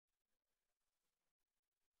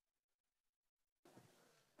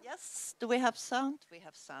Yes, do we have sound? We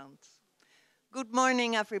have sound. Good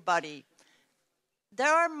morning, everybody.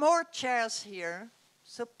 There are more chairs here,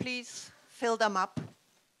 so please fill them up.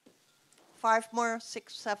 5 more,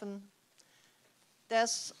 6, 7.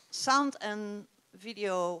 There's sound and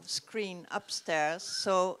video screen upstairs,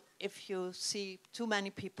 so if you see too many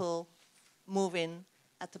people move in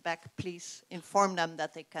at the back, please inform them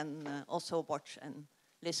that they can also watch and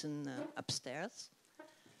listen upstairs.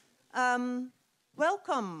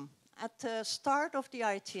 Welcome at the start of the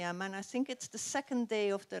IETM, and I think it's the second day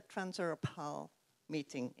of the Trans-Europal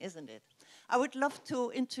meeting, isn't it? I would love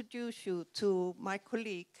to introduce you to my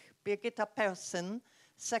colleague, Birgitta Persson,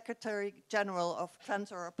 Secretary General of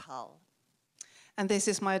Trans-Europal. And this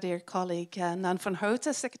is my dear colleague, Nan van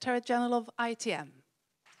Houten, Secretary General of IETM.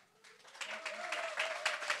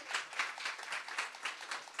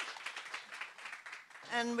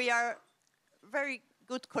 And we are very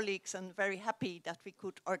good colleagues and very happy that we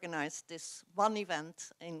could organize this one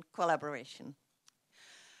event in collaboration.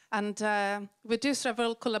 And we do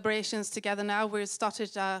several collaborations together now. We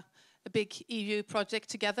started a big EU project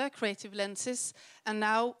together, Creative Lenses, and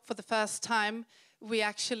now for the first time we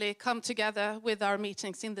actually come together with our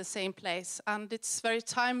meetings in the same place. And it's very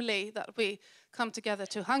timely that we come together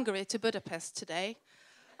to Hungary, to Budapest today.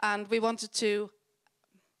 And we wanted to,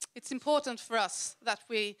 it's important for us that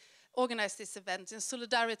we organize this event in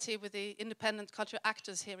solidarity with the independent cultural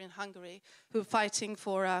actors here in Hungary who are fighting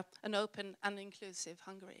for an open and inclusive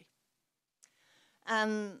Hungary.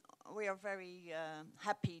 And we are very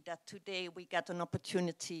happy that today we get an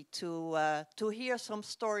opportunity to hear some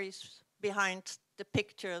stories behind the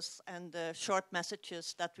pictures and the short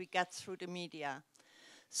messages that we get through the media.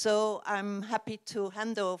 So I'm happy to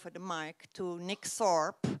hand over the mic to Nick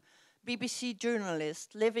Thorpe, BBC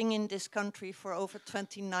journalist living in this country for over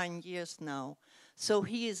 29 years now. So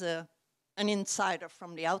he is an insider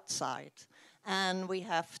from the outside, and we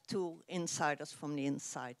have 2 insiders from the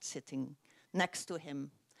inside sitting next to him.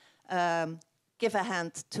 Give a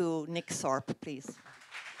hand to Nick Thorpe, please.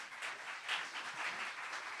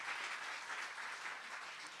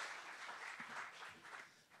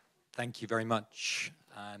 Thank you very much,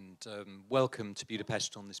 and welcome to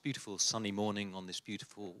Budapest on this beautiful sunny morning, on this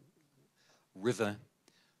beautiful river,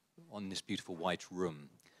 on this beautiful white room.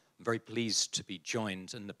 I'm very pleased to be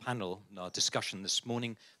joined in the panel, in our discussion this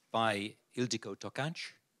morning, by Ildikó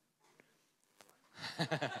Takács.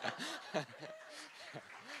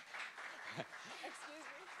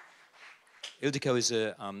 Ildikó is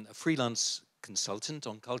a freelance consultant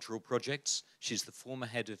on cultural projects. She's the former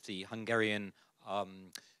head of the Hungarian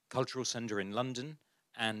Cultural Centre in London,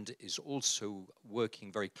 and is also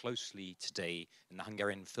working very closely today in the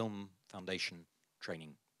Hungarian Film Foundation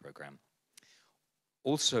training program.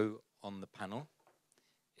 Also on the panel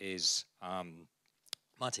is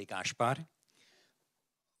Máté Gáspár,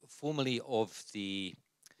 formerly of the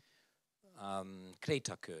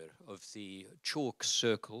Krétakör, of the Chalk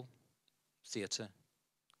Circle theatre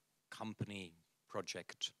company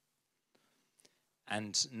project,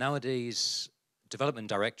 and nowadays development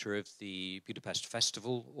director of the Budapest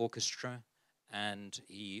Festival Orchestra, and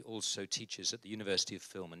he also teaches at the University of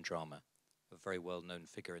Film and Drama, a very well-known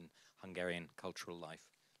figure in Hungarian cultural life,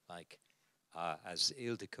 like as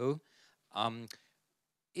Ildikó.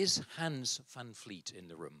 Is Hans van Vliet in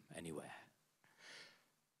the room anywhere?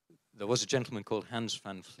 There was a gentleman called Hans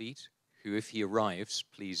van Vliet, who, if he arrives,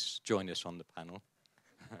 please join us on the panel.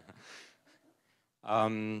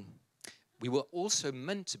 We were also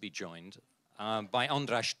meant to be joined by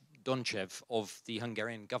András Donchev of the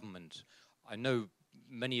Hungarian government. I know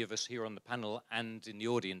many of us here on the panel and in the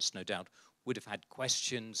audience, no doubt, would have had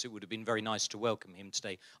questions. It would have been very nice to welcome him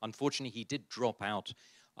today. Unfortunately, he did drop out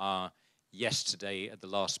yesterday at the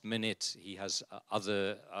last minute. He has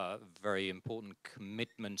other very important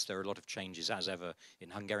commitments. There are a lot of changes, as ever,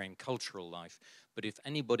 in Hungarian cultural life. But if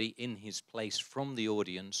anybody in his place from the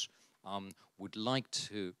audience would like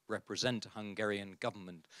to represent Hungarian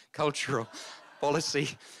government cultural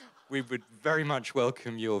policy, we would very much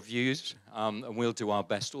welcome your views, and we'll do our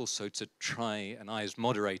best also to try, and I as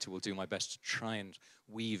moderator will do my best to try and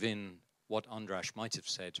weave in what András might have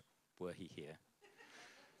said were he here.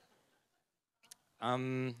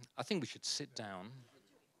 I think we should sit down.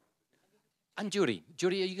 And Judy, are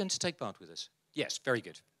you going to take part with us? Yes, very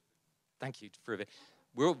good. Thank you for it.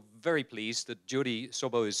 We're all very pleased that Judy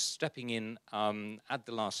Sobo is stepping in at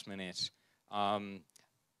the last minute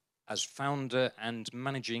as founder and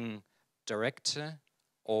managing director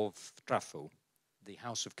of TRAFO, the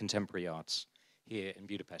House of Contemporary Arts here in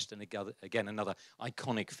Budapest, and again another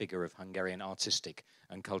iconic figure of Hungarian artistic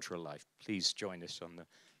and cultural life. Please join us on the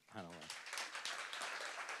panel.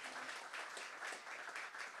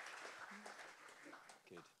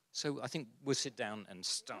 So I think we'll sit down and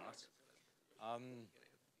start.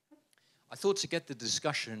 I thought to get the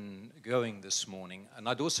discussion going this morning, and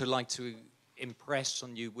I'd also like to impress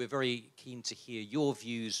on you, we're very keen to hear your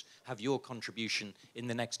views, have your contribution in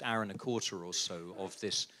the next hour and a quarter or so of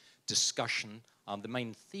this discussion, the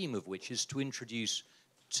main theme of which is to introduce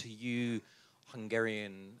to you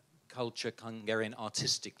Hungarian culture, Hungarian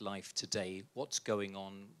artistic life today, what's going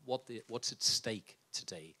on, what's at stake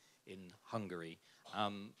today in Hungary.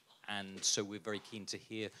 And so we're very keen to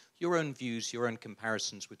hear your own views, your own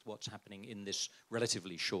comparisons with what's happening in this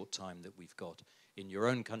relatively short time that we've got in your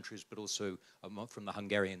own countries, but also from the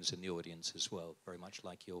Hungarians in the audience as well, very much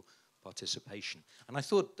like your participation. And I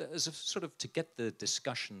thought, as a sort of to get the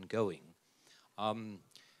discussion going,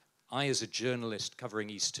 I, as a journalist covering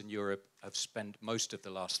Eastern Europe, have spent most of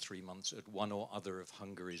the last 3 months at one or other of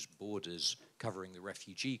Hungary's borders covering the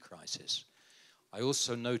refugee crisis. I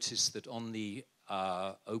also noticed that on the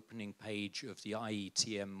opening page of the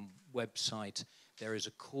IETM website, there is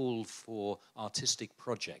a call for artistic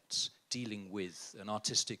projects dealing with and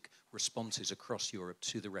artistic responses across Europe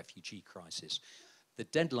to the refugee crisis. The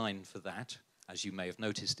deadline for that, as you may have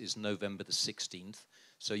noticed, is November the 16th,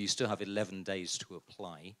 so you still have 11 days to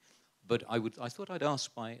apply. But I thought I'd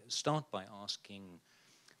start by asking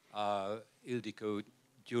Ildikó,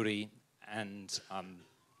 Gyuri, and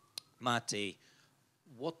Mate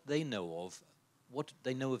what they know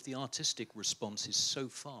of the artistic responses so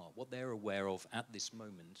far, what they're aware of at this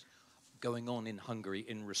moment going on in Hungary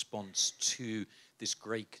in response to this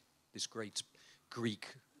great Greek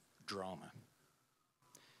drama.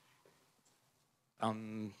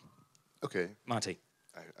 Okay. Mate.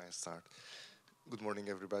 I start. Good morning,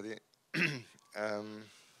 everybody.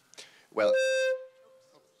 Well,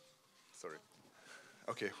 sorry.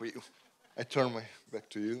 Okay, I turn my back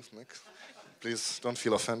to you next. Please don't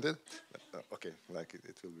feel offended. Okay, like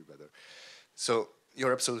it will be better. So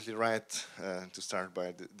you're absolutely right to start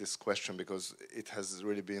by this question, because it has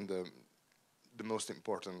really been the most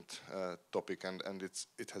important topic, and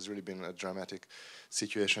it has really been a dramatic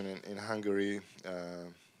situation in Hungary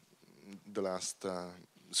the last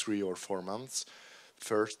 3 or 4 months.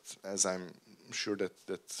 First, as I'm sure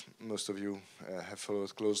that most of you have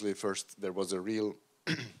followed closely, first there was a real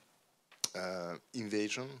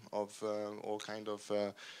invasion of all kind of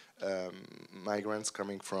migrants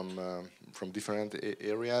coming from different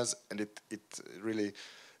areas, and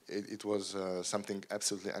it was something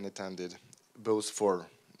absolutely unattended, both for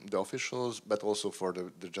the officials but also for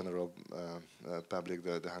the general public,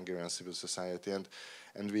 the Hungarian civil society,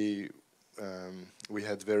 and we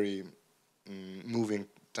had very moving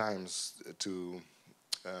times to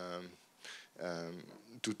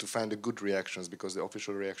find the good reactions, because the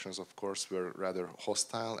official reactions, of course, were rather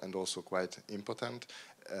hostile and also quite impotent,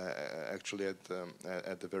 actually at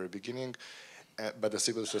the very beginning. But the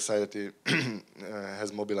civil society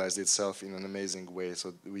has mobilized itself in an amazing way.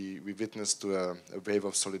 So we witnessed a wave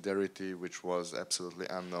of solidarity which was absolutely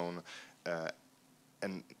unknown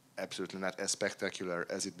and absolutely not as spectacular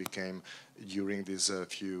as it became during these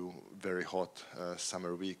few very hot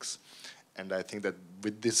summer weeks. And I think that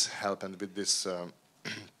with this help and with this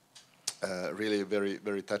really very,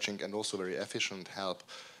 very touching and also very efficient help,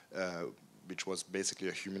 which was basically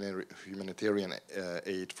a humanitarian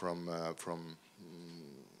aid from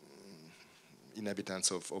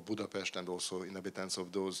inhabitants of Budapest and also inhabitants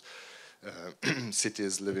of those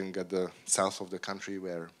cities living at the south of the country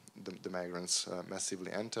where the migrants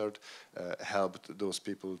massively entered, helped those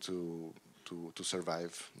people to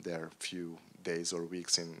survive their few days or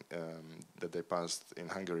weeks that they passed in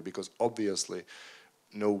Hungary, because obviously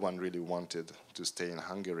no one really wanted to stay in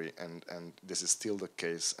Hungary, and this is still the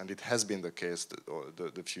case, and it has been the case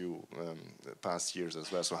the few past years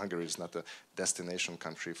as well. So Hungary is not a destination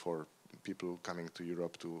country for people coming to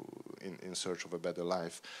Europe in search of a better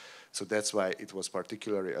life. So that's why it was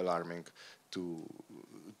particularly alarming to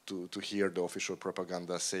hear the official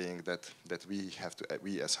propaganda saying that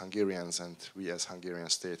we as Hungarians and we as Hungarian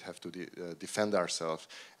state have to defend ourselves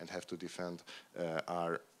and have to defend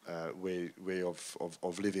our way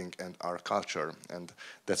of living and our culture. And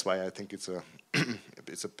that's why I think it's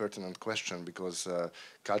a pertinent question, because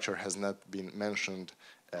culture has not been mentioned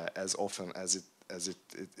as often as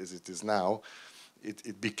it is now.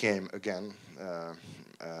 It became again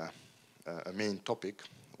a main topic.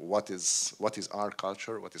 What is our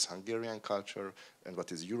culture, what is Hungarian culture, and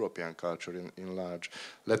what is European culture in large.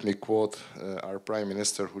 Let me quote our Prime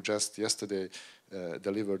Minister, who just yesterday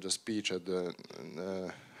delivered a speech at the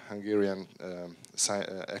Hungarian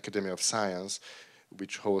Academy of Science,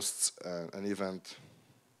 which hosts an event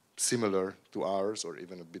similar to ours, or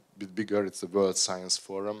even a bit bigger. It's the World Science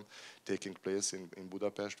Forum taking place in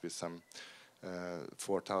Budapest with some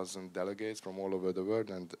 4,000 delegates from all over the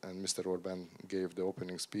world, and Mr. Orbán gave the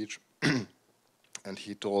opening speech, and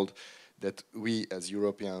he told that we as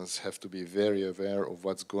Europeans have to be very aware of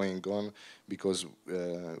what's going on, because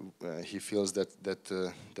he feels that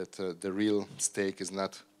the real stake is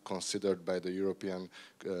not considered by the European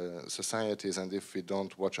societies, and if we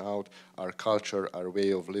don't watch out, our culture, our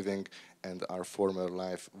way of living, and our former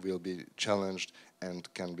life will be challenged and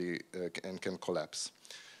can collapse.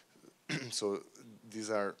 So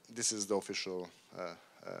this is the official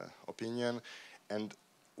opinion, and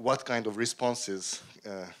what kind of responses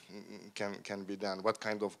can be done?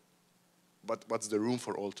 What's the room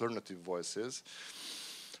for alternative voices?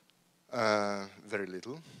 Very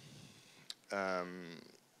little.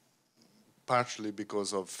 Partially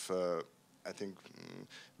because of, I think,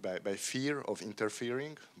 by fear of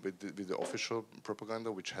interfering with the official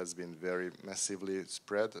propaganda, which has been very massively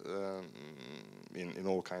spread in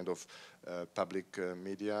all kind of public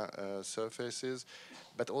media surfaces,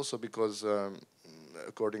 but also because,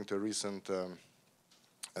 according to a recent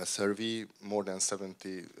survey, more than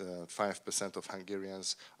 75% of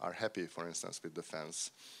Hungarians are happy, for instance, with the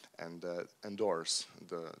fence, and endorse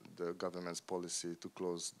the government's policy to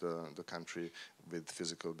close the country with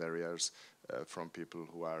physical barriers from people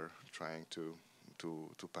who are trying to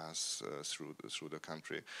pass through the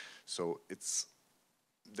country. So it's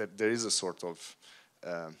that there is a sort of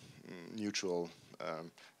mutual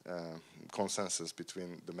consensus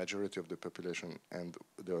between the majority of the population and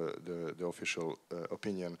the official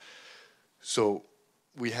opinion. So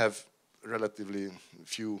we have relatively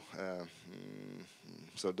few,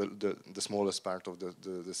 so the smallest part of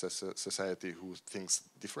the society who thinks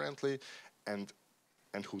differently and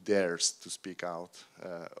who dares to speak out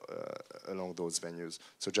along those venues.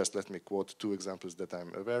 So just let me quote two examples that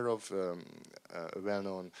I'm aware of. A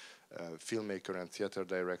well-known filmmaker and theater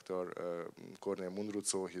director, Cornél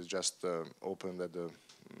Mundruczó, he's just opened at the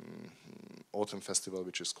autumn festival,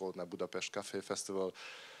 which is called now Budapest Café Festival,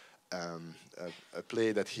 a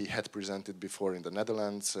play that he had presented before in the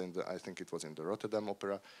Netherlands, and I think it was in the Rotterdam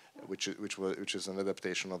Opera, which is an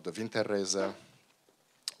adaptation of the Winterreise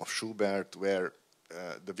of Schubert, where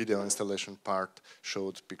the video installation part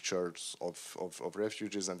showed pictures of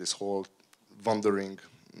refugees, and this whole wandering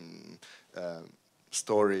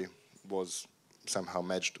story was somehow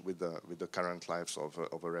matched with the current lives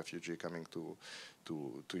of a refugee coming to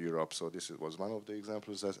Europe. So this was one of the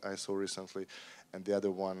examples that I saw recently, and the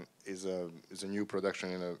other one is a new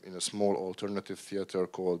production in a small alternative theater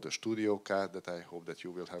called Studio K that I hope that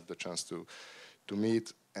you will have the chance to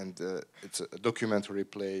meet. And it's a documentary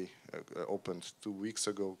play opened 2 weeks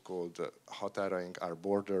ago called Határaink, Our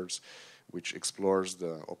Borders, which explores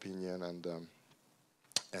the opinion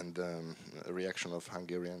and reaction of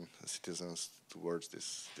Hungarian citizens towards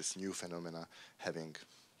this new phenomena, having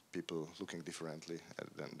people looking differently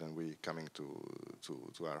than we coming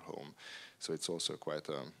to our home. So it's also quite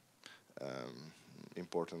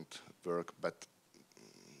important work, but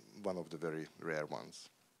one of the very rare ones.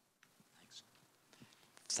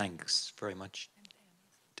 Thanks very much.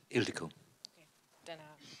 Ildiko. Okay. Then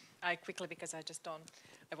I quickly, because I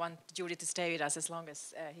want Judy to stay with us as long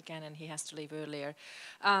as he can, and he has to leave earlier.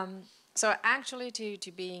 So actually,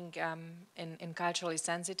 to being in culturally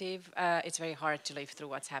sensitive, it's very hard to live through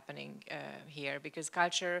what's happening here, because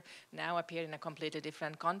culture now appears in a completely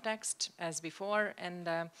different context as before, and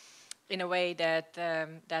in a way that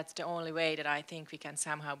that's the only way that I think we can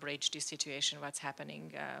somehow bridge this situation, what's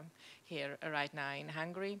happening here right now in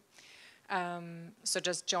Hungary. So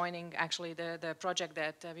just joining actually the project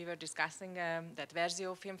that we were discussing, that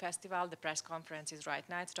Verzió Film Festival, the press conference is right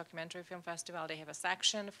now, it's a documentary film festival. They have a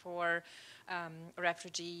section for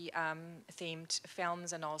refugee themed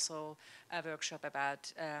films, and also a workshop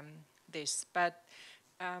about this. But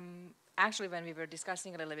actually, when we were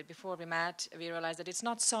discussing a little bit before we met, we realized that it's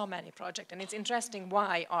not so many projects, and it's interesting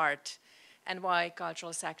why art and why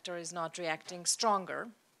cultural sector is not reacting stronger.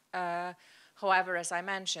 However, as I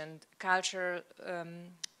mentioned, culture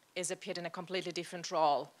is appeared in a completely different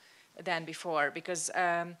role than before, because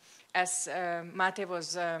as Mate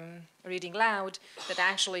was reading loud, that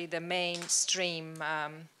actually the mainstream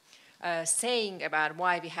saying about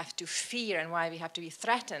why we have to fear and why we have to be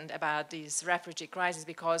threatened about this refugee crisis,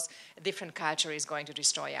 because a different culture is going to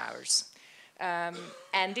destroy ours.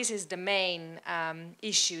 And this is the main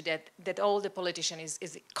issue that all the politicians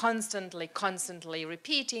is constantly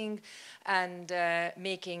repeating and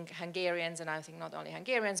making Hungarians, and I think not only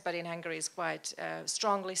Hungarians, but in Hungary is quite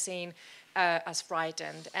strongly seen as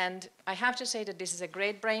frightened. And I have to say that this is a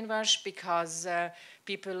great brainwash, because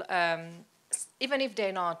people, even if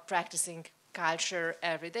they're not practicing culture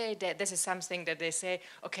every day, this is something that they say,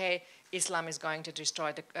 okay, Islam is going to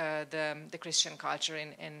destroy the Christian culture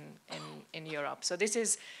in Europe. So this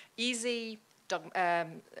is easy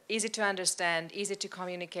to understand, easy to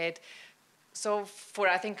communicate. So for,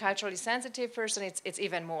 I think, culturally sensitive person, it's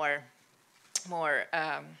even more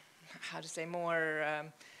how to say,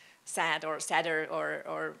 more sadder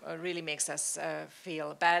or really makes us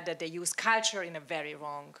feel bad that they use culture in a very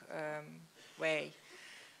wrong way.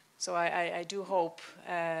 So I do hope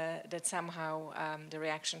that somehow the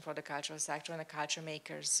reaction for the cultural sector and the culture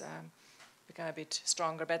makers become a bit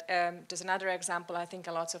stronger. But there's another example. I think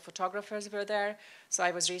lots of photographers were there. So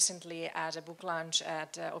I was recently at a book launch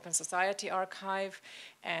at Open Society Archive,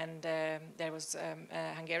 and there was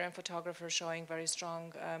a Hungarian photographer showing very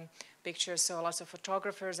strong pictures. So lots of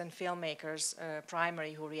photographers and filmmakers,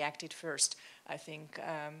 primary, who reacted first, I think,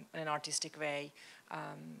 in an artistic way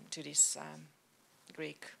to this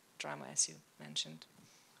Greek drama, as you mentioned.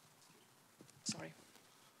 Sorry.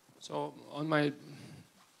 So on my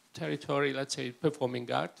territory, let's say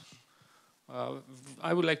performing art,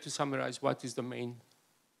 I would like to summarize what is the main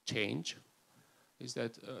change. Is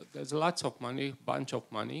that there's lots of money, bunch of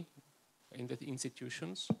money in the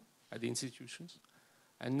institutions, at the institutions,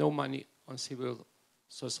 and no money on civil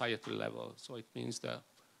society level. So it means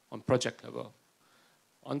on project level.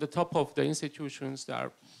 On the top of the institutions, there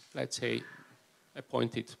are, let's say,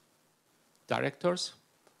 appointed directors,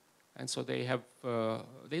 and so they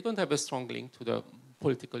don't have a strong link to the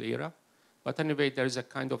political era, but anyway, there is a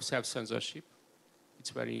kind of self-censorship. It's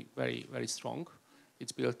very, very, very strong.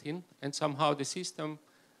 It's built in, and somehow the system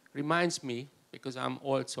reminds me, because I'm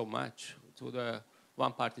old so much, to the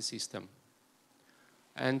one-party system.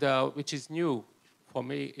 And which is new for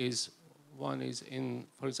me is, one is in,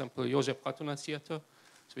 for example, József Katona Theater,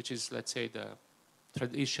 which is, let's say, the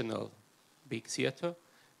traditional big theater.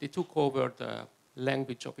 They took over the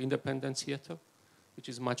language of independent theater, which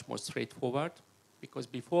is much more straightforward, because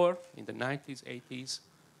before, in the 90s, 80s,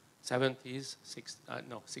 70s,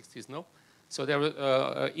 60s, no. So there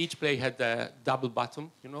were, each play had a double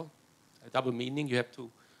bottom, a double meaning. You have to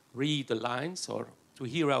read the lines or to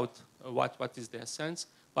hear out what is their sense,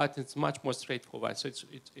 but it's much more straightforward. So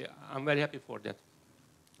I'm very happy for that.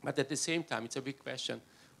 But at the same time, it's a big question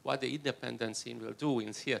what the independent scene will do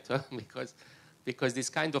in theater, because this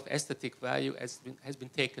kind of aesthetic value has been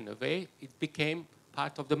taken away. It became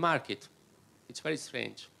part of the market. It's very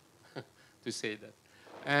strange to say that.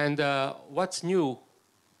 And what's new,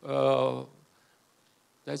 the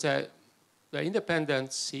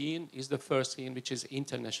independent scene is the first scene which is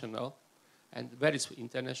international, and very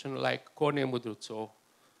international, like Cornél Mudruczó,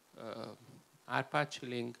 Árpád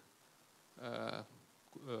Csilling,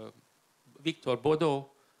 Victor Bodo,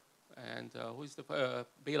 and who is the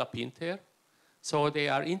Béla Pintér. So they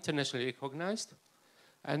are internationally recognized.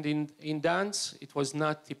 And in dance, it was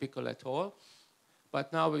not typical at all.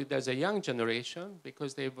 But now there's a young generation,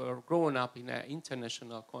 because they were grown up in an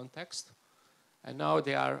international context. And now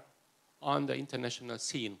they are on the international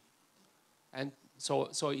scene. And so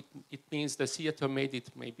it means the theater made it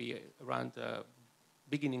maybe around the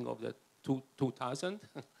beginning of the 2000.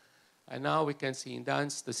 And now we can see in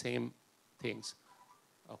dance the same things.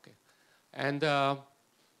 Okay. And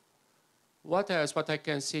what else? What I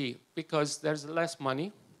can see, because there's less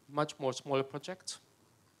money, much more smaller projects.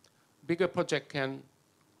 Bigger project can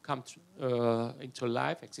come into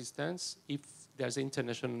life, existence, if there's an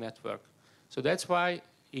international network. So that's why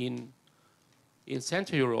in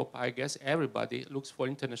Central Europe, I guess everybody looks for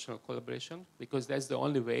international collaboration, because that's the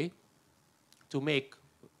only way to make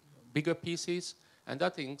bigger pieces. And I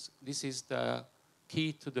think this is the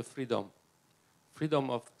key to the freedom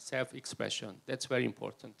of self-expression. That's very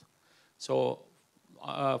important. So,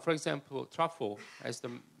 for example, Trafo as the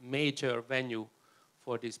major venue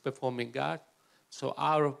for this performing art. So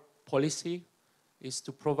our policy is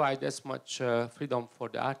to provide as much freedom for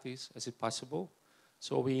the artists as is possible.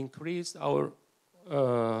 So we increased our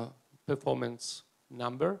performance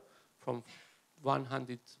number from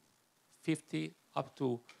 150 up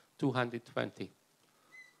to 220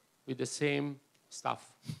 with the same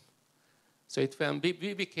staff. So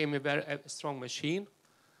we became a very strong machine.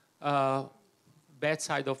 Bad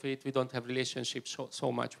side of it, we don't have relationships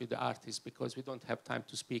so much with the artists, because we don't have time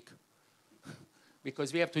to speak.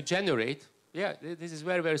 Because we have to generate Yeah, this is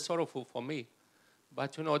very, very sorrowful for me.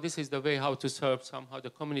 But you know, this is the way how to serve somehow the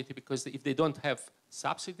community, because if they don't have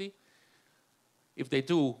subsidy, if they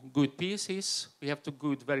do good pieces, we have to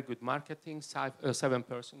do very good marketing. 7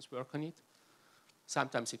 persons work on it.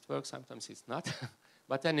 Sometimes it works, sometimes it's not.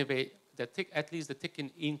 But anyway, at least the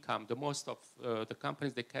ticket income, the most of the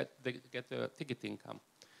companies, they get the ticket income.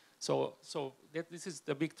 So this is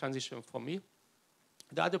the big transition for me.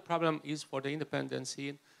 The other problem is for the independent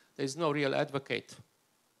scene, there is no real advocate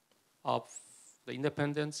of the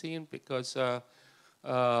independent scene, because in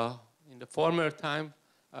the former time,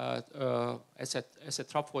 as a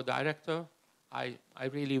Trafo director, I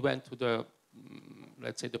really went to the,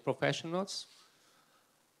 let's say, the professionals,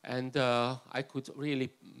 and I could really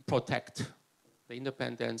protect the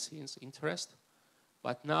independent scene's interest.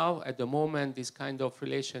 But now, at the moment, this kind of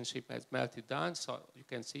relationship has melted down, so you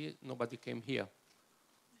can see nobody came here.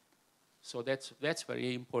 So that's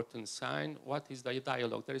very important sign. What is the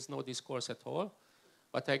dialogue? There is no discourse at all.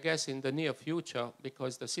 But I guess in the near future,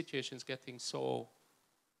 because the situation is getting so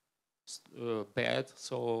bad,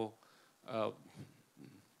 so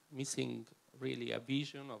missing really a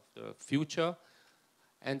vision of the future.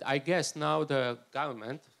 And I guess now the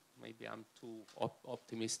government, maybe I'm too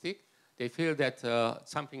optimistic, they feel that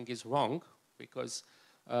something is wrong, because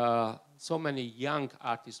so many young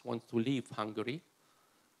artists want to leave Hungary.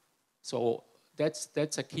 So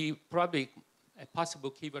that's a key, probably a possible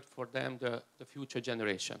keyword for them, the future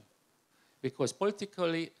generation. Because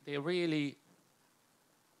politically, they're really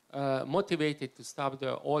motivated to stop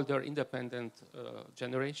the older independent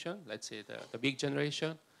generation, let's say the big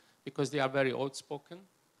generation, because they are very outspoken,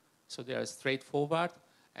 so they are straightforward,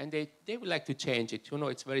 and they would like to change it. You know,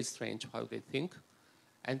 it's very strange how they think.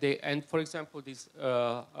 And for example, these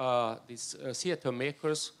theater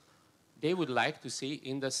makers, they would like to see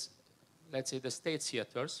in this, let's say, the state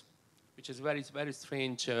theaters, which is very, very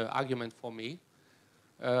strange argument for me.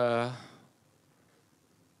 I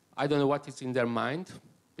don't know what is in their mind,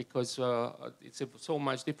 because it's so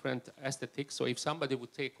much different aesthetic. So if somebody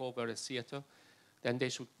would take over a theater, then they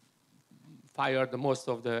should fire the most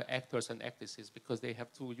of the actors and actresses, because they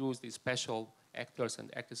have to use these special actors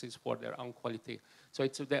and actresses for their own quality. So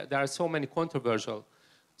there are so many controversial.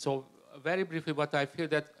 So very briefly, what I feel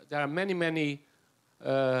that there are many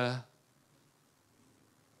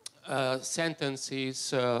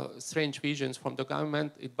sentences, strange visions from the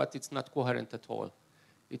government, but it's not coherent at all.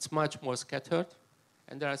 It's much more scattered,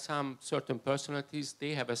 and there are some certain personalities,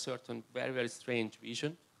 they have a certain very, very strange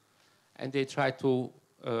vision, and they try to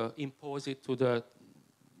impose it to the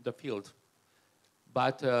field.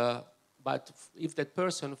 But if that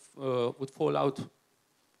person would fall out,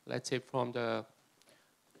 let's say, from the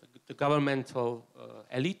governmental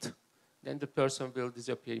elite, then the person will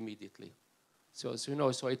disappear immediately. So you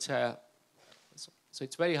know, so it's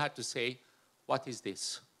very hard to say what is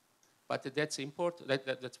this. But that's important.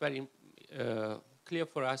 That's very clear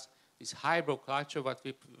for us. This hybrid culture, what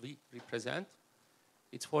we represent,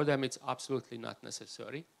 it's for them. It's absolutely not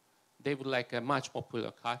necessary. They would like a much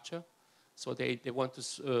popular culture, so they want to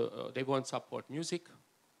support music,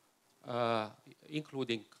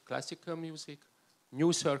 including classical music,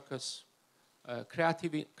 new circus,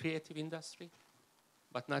 creative industry,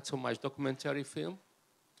 but not so much documentary film,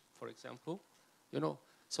 for example. You know,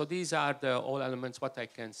 so these are all elements what I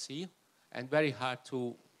can see, and very hard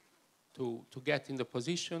to get in the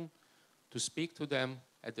position to speak to them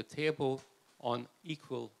at the table on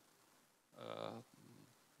equal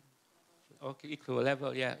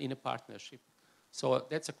level, yeah, in a partnership. So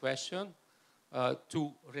that's a question,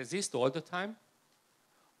 to resist all the time,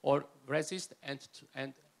 or resist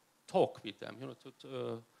and talk with them, you know,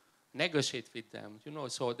 to negotiate with them, you know.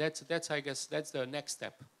 So that's I guess that's the next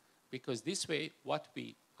step, because this way what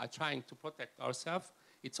we are trying to protect ourselves,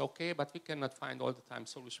 it's okay, but we cannot find all the time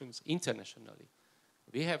solutions internationally.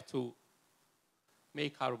 We have to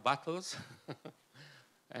make our battles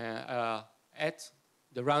at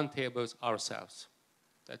the round tables ourselves.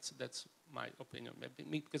 That's my opinion,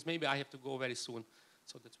 because maybe I have to go very soon,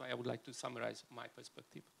 so that's why I would like to summarize my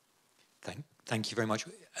perspective. Thank you very much.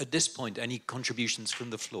 At this point, any contributions from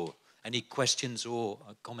the floor? Any questions or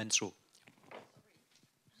comments? Or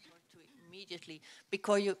immediately,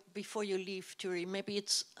 before you leave, Turi, maybe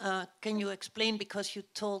it's, can you explain, because you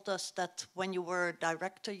told us that when you were a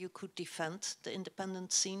director you could defend the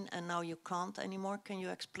independent scene and now you can't anymore. Can you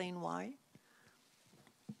explain why?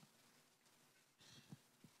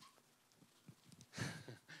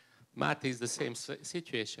 Matt is the same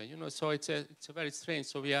situation, you know, so it's a very strange.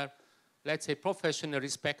 So we are, let's say, professionally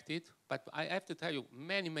respected, but I have to tell you,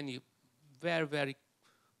 many very, very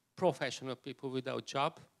professional people without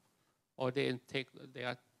job, or they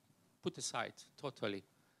are put aside totally.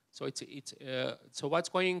 So so what's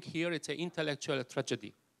going here? It's an intellectual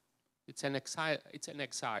tragedy. It's an exile. It's an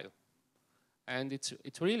exile, and it's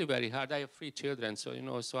really very hard. I have 3 children,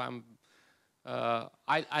 so so I'm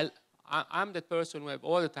the person who have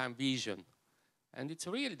all the time vision, and it's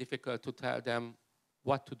really difficult to tell them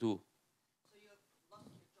what to do. So you have lost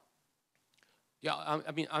your job? Yeah,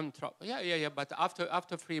 I mean, yeah. But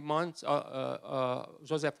after 3 months,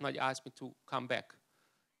 Joseph Nagy asked me to come back.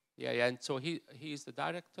 Yeah, and so he is the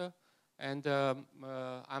director, and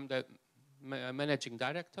I'm the managing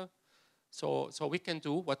director. So we can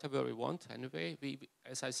do whatever we want anyway.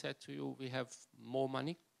 As I said to you, we have more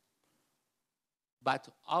money. But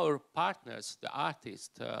our partners, the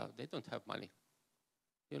artists, they don't have money.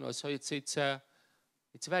 So it's a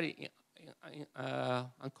very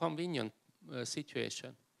inconvenient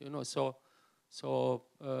situation. So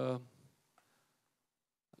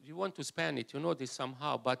you want to spend it, this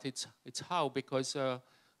somehow, but it's how, because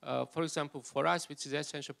for example, for us, which is an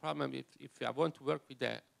essential problem, if I want to work with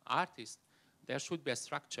the artist, there should be a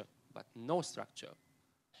structure, but no structure.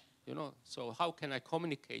 So how can I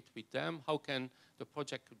communicate with them? How can the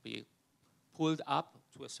project be pulled up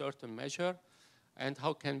to a certain measure? And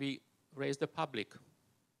how can we raise the public?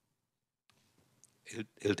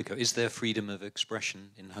 Ildiko, is there freedom of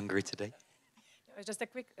expression in Hungary today? Just a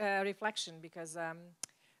quick reflection, because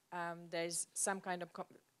there's some kind of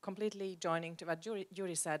completely joining to what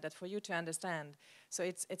Yuri said, that for you to understand. So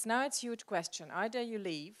it's now a huge question. Either you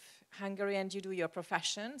leave Hungary and you do your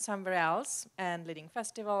profession somewhere else and leading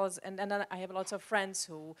festivals, and then I have lots of friends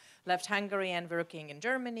who left Hungary and working in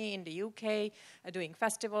Germany, in the UK, doing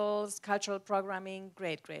festivals, cultural programming,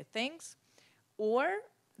 great things. Or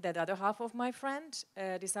that other half of my friend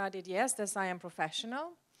decided, yes, I am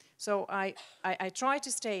professional. So I try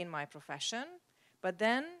to stay in my profession, but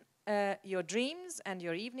then your dreams and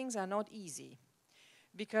your evenings are not easy,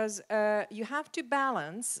 because you have to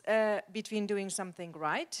balance between doing something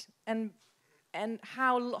right and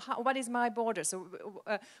what is my border? So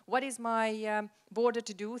what is my border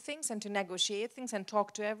to do things and to negotiate things and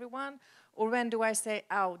talk to everyone? Or when do I say,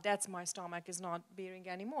 oh, that's my stomach is not bearing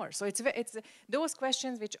anymore? So it's those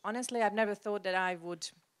questions which honestly I've never thought that I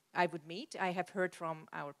would meet. I have heard from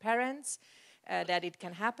our parents that it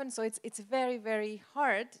can happen. So it's very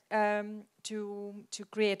hard to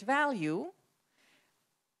create value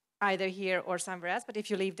either here or somewhere else. But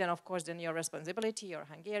if you leave, then of course, then your responsibility, your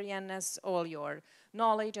Hungarianness, all your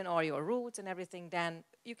knowledge and all your roots and everything, then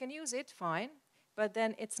you can use it, fine. But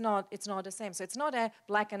then it's not the same. So it's not a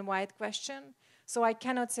black and white question. So I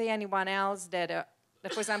cannot say anyone else that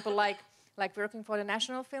for example, like working for the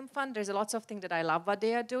National Film Fund, there's a lots of things that I love what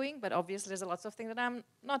they are doing, but obviously there's a lots of things that I'm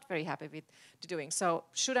not very happy with doing. So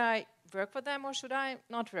should I work for them or should I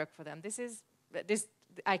not work for them?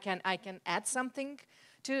 I can add something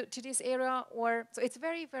to this era, or so it's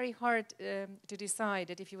very hard to decide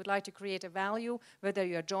that if you would like to create a value, whether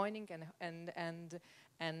you are joining and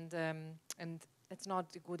it's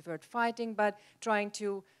not a good word, fighting, but trying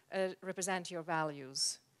to represent your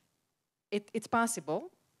values. It's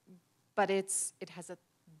possible, but it has a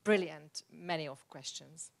brilliant many of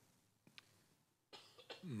questions.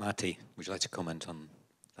 Matti, would you like to comment on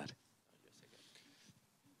that?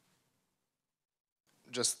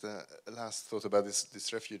 Just a last thought about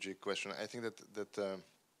this refugee question. I think that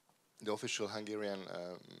the official Hungarian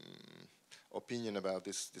opinion about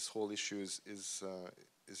this whole issue is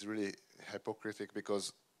really hypocritical,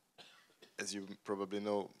 because, as you probably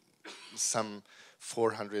know, some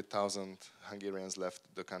 400,000 Hungarians left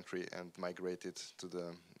the country and migrated to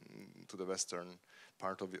the western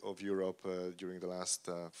part of Europe during the last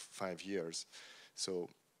 5 years. So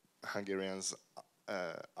Hungarians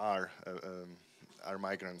are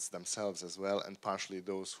migrants themselves as well, and partially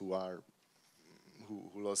those who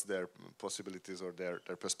lost their possibilities or their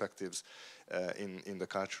perspectives in the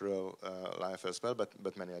cultural life as well,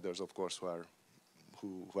 but many others, of course, who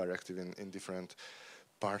are active in different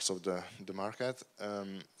parts of the market.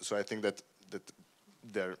 So I think that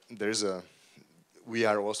there is we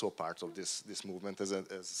are also part of this movement,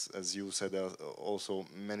 as you said. Also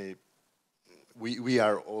many. We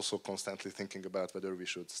are also constantly thinking about whether we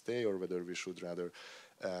should stay or whether we should rather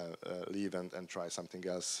leave and try something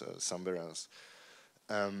else somewhere else.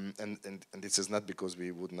 And this is not because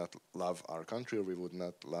we would not love our country, or we would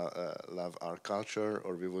not love our culture,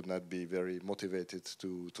 or we would not be very motivated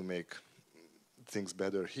to make things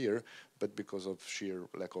better here, but because of sheer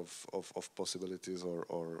lack of possibilities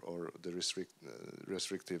or the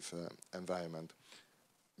restrictive environment.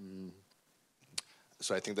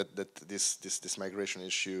 So I think that this migration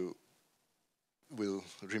issue will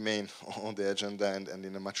remain on the agenda and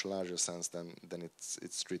in a much larger sense than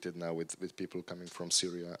it's treated now with people coming from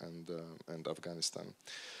Syria and Afghanistan.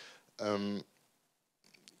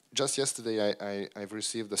 Just yesterday, I've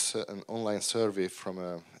received an online survey from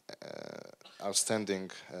an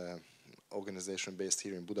outstanding organization based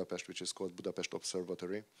here in Budapest, which is called Budapest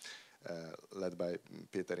Observatory, led by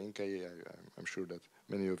Péter Inkei. I'm sure that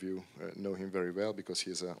many of you know him very well because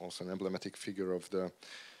he is also an emblematic figure of the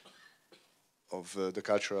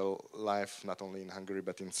cultural life, not only in Hungary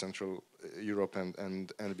but in Central Europe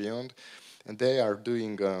and beyond. And they are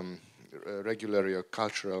doing regularly a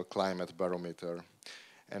cultural climate barometer.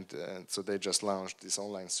 And so they just launched this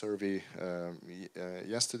online survey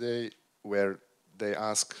yesterday, where they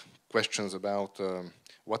ask questions about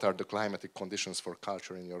what are the climatic conditions for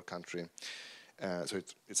culture in your country. So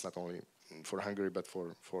it's not only for Hungary, but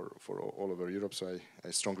for all over Europe. So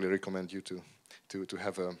I strongly recommend you to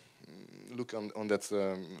have a look on that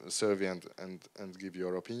survey and give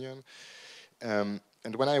your opinion.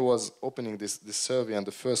 And when I was opening this survey, and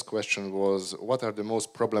the first question was, what are the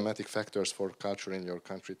most problematic factors for culture in your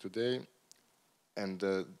country today? And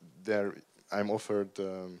there I'm offered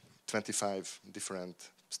 25 different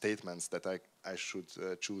statements that I should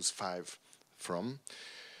choose 5 from.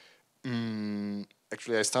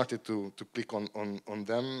 Actually, I started to click on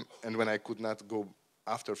them, and when I could not go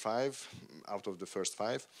after 5 out of the first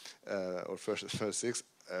 5 or first 6,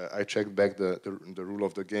 I checked back the rule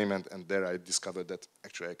of the game, and there I discovered that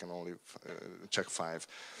actually I can only check 5.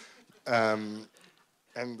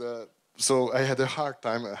 So I had a hard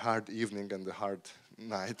time, a hard evening, and a hard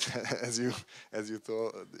night, as you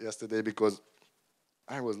thought yesterday, because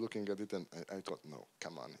I was looking at it and I thought, no,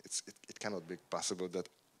 come on, it cannot be possible that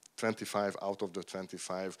 25 out of the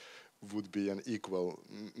 25 would be an equal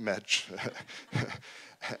match,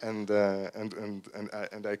 and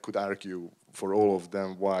I could argue for all of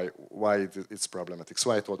them why it's problematic.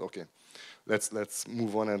 So I thought, okay, let's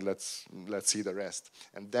move on and let's see the rest.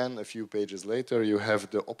 And then a few pages later, you have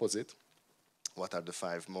the opposite. What are the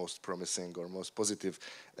 5 most promising or most positive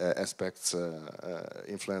aspects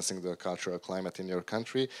influencing the cultural climate in your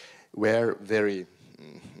country, where very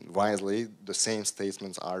wisely the same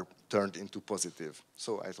statements are turned into positive.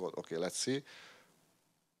 So I thought, okay, let's see.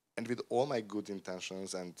 And with all my good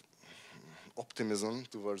intentions and optimism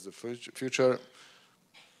towards the future,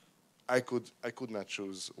 I could not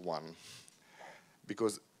choose one,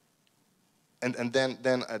 because and then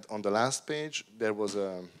on the last page there was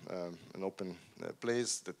an open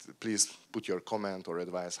place that please put your comment or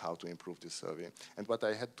advice how to improve this survey. And what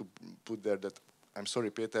I had to put there, that I'm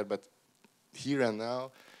sorry, Peter, but here and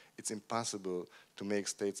now it's impossible to make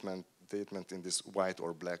statement in this white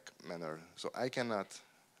or black manner. So I cannot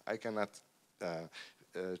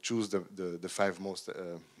choose the 5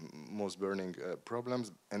 most burning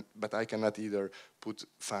problems, but I cannot either put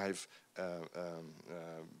 5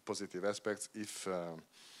 positive aspects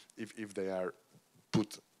if they are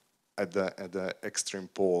put at the extreme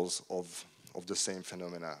poles of the same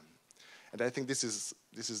phenomena. And I think this is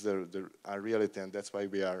our reality, and that's why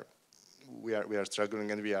we are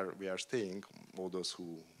struggling, and we are staying, all those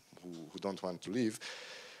who don't want to leave,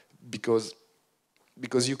 because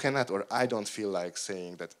you cannot, or I don't feel like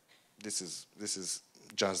saying that this is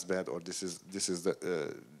just bad or this is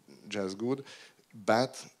just good,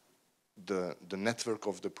 but the network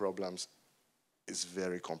of the problems is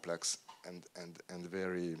very complex and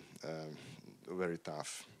very very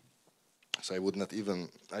tough. So I would not even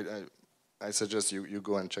I suggest you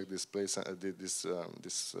go and check this place,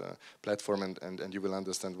 this platform, and you will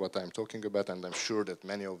understand what I'm talking about. And I'm sure that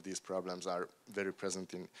many of these problems are very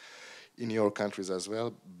present in your countries as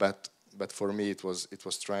well. But for me, it was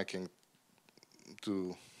striking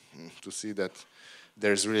to see that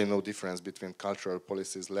there is really no difference between cultural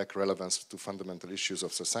policies lack relevance to fundamental issues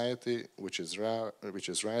of society, which is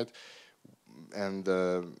right, and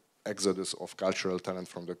exodus of cultural talent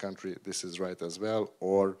from the country, this is right as well,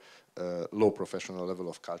 or low professional level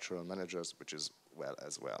of cultural managers, which is well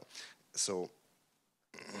as well. So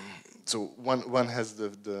one has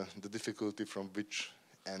the difficulty from which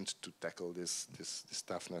end to tackle this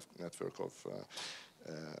tough network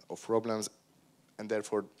of problems, and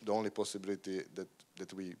therefore the only possibility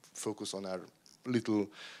that we focus on our little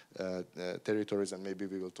territories, and maybe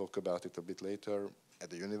we will talk about it a bit later. At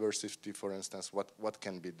the university, for instance, what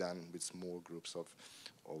can be done with small groups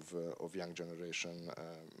of young generation,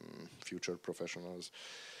 future professionals.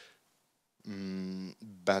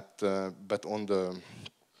 But on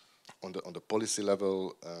the policy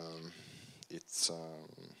level, it's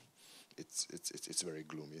very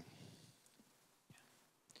gloomy.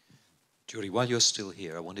 Julie, while you're still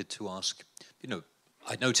here, I wanted to ask, you know,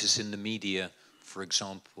 I notice in the media, for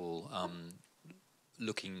example,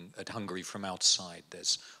 looking at Hungary from outside,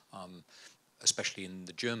 there's, especially in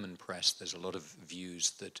the German press, there's a lot of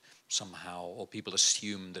views that somehow, or people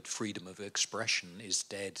assume that freedom of expression is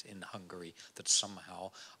dead in Hungary, that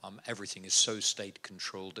somehow everything is so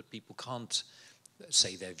state-controlled that people can't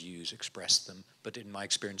say their views, express them. But in my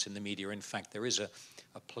experience in the media, in fact, there is a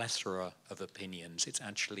plethora of opinions. It's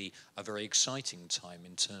actually a very exciting time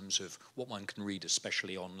in terms of what one can read,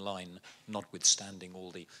 especially online, notwithstanding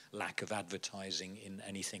all the lack of advertising in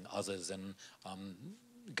anything other than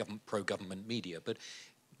pro-government media. But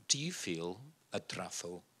do you feel at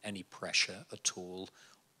Trafo any pressure at all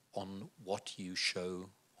on what you show,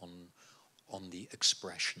 on the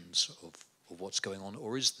expressions of what's going on?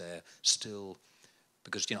 Or is there still,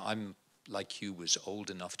 because, you know, I'm, like you, was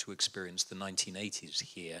old enough to experience the 1980s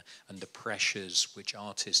here and the pressures which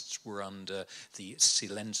artists were under, the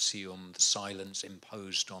silencium, the silence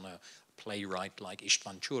imposed on a playwright like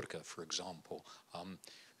István Csurka, for example,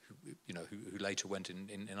 who later went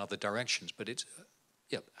in other directions. But it's,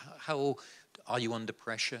 how are you under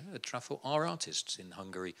pressure at Trafo? Are artists in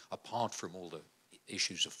Hungary, apart from all the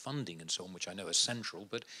issues of funding and so on, which I know are central,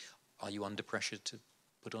 but are you under pressure to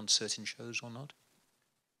put on certain shows or not?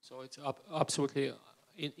 So it's absolutely,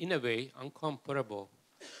 in a way, incomparable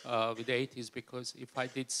with the 80s, because if I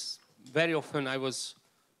did, very often I was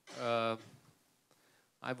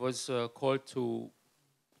called to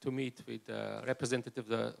meet with the representative of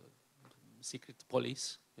the secret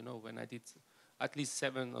police. You know, when I did at least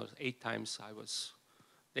 7 or 8 times,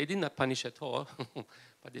 they did not punish at all,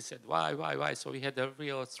 but they said, why? So we had a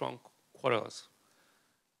real strong quarrels.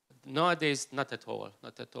 Nowadays, not at all.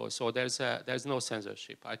 So there's no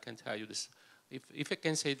censorship. I can tell you this. If I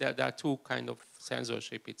can say that there are 2 kinds of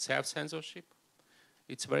censorship, it's self-censorship.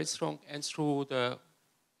 It's very strong, and through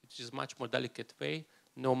which is much more delicate way,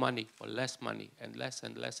 no money or less money, and less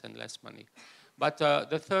and less and less money. But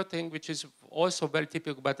the third thing, which is also very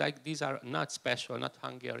typical, but these are not special, not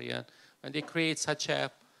Hungarian, and they create such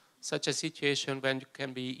a situation when you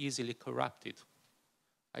can be easily corrupted.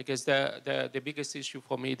 I guess the biggest issue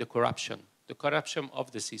for me, the corruption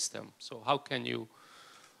of the system. So how can you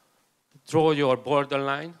draw your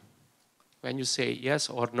borderline when you say yes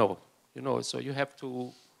or no? You know, so you have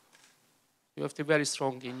to be very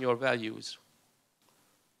strong in your values,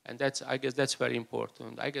 and I guess that's very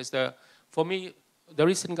important. I guess for me, the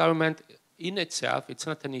recent government in itself, it's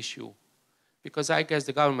not an issue, because I guess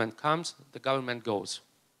the government comes, the government goes.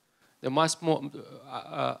 There must more.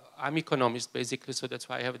 I'm economist basically, so that's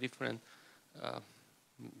why I have a different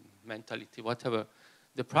mentality, whatever.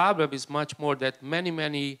 The problem is much more that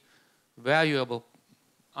many valuable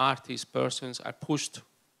artists, persons are pushed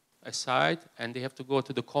aside, and they have to go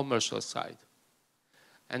to the commercial side.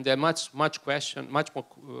 And there much more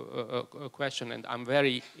question, and I'm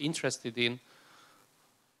very interested in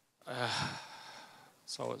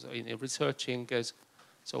in researching.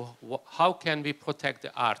 How can we protect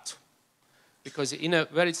the art? Because in a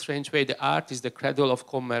very strange way, the art is the cradle of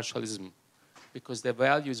commercialism, because the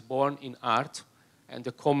value is born in art, and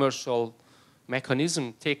the commercial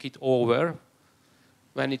mechanism take it over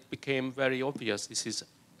when it became very obvious.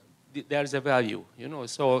 There's a value, you know.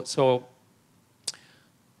 So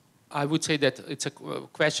I would say that it's a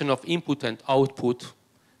question of input and output.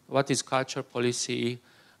 What is culture policy?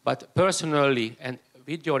 But personally, and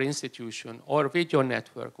with your institution or with your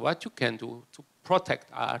network, what you can do to protect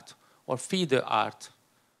art or feed the art,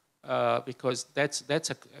 because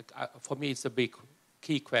for me, it's a big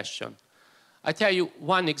key question. I tell you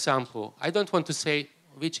one example. I don't want to say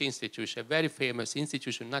which institution, a very famous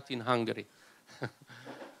institution, not in Hungary.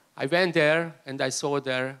 I went there and I saw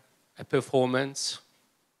there a performance,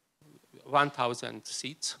 1,000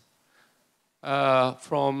 seats,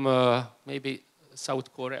 from maybe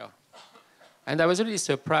South Korea. And I was really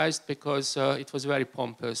surprised because it was very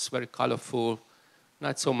pompous, very colorful,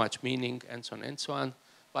 not so much meaning, and so on and so on.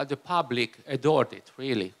 But the public adored it,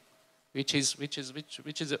 really, which is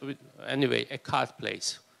anyway a cult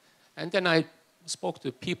place. And then I spoke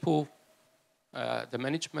to people, the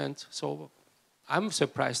management. So I'm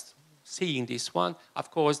surprised seeing this one. Of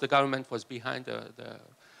course, the government was behind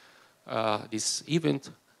this event.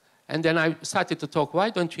 And then I started to talk, why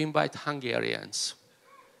don't you invite Hungarians?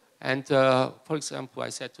 And for example, I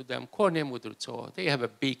said to them, Kornél Mudrucó, they have a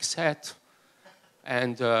big set,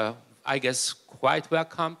 and I guess quite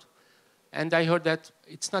welcomed. And I heard that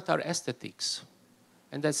it's not our aesthetics.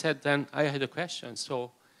 And I said, then I had a question.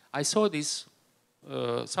 So I saw this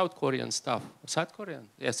South Korean stuff. South Korean?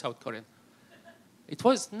 Yes, South Korean. It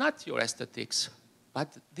was not your aesthetics.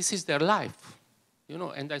 but this is their life, you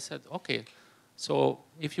know. And I said, okay, so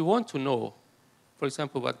if you want to know, for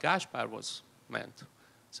example, what Gaspar was meant,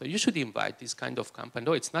 so you should invite this kind of company.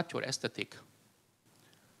 No, it's not your aesthetic.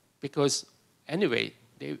 Because anyway,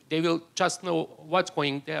 they will just know what's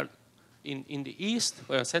going there in the East,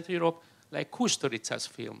 Central Europe, like Kusturica's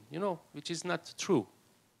film, you know, which is not true.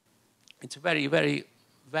 It's a very, very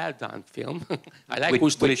well done film. I like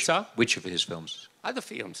Kusturica. Which of his films? Other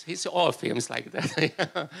films. He's all films like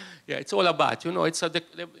that. Yeah, it's all about, you know, it's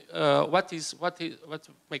what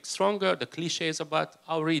makes stronger, the cliches about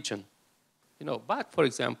our region. You know, but for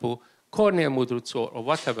example, Cornél Mudrucó or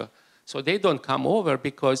whatever, so they don't come over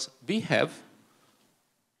because we have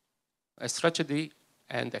a strategy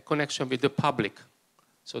and a connection with the public.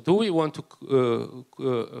 So do we want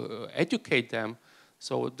to educate them?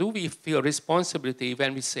 So do we feel responsibility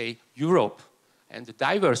when we say Europe and the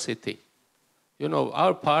diversity? You know,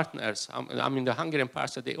 our partners, I mean the Hungarian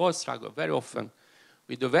partners, they all struggle very often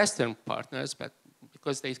with the Western partners, but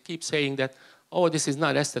because they keep saying that, oh, this is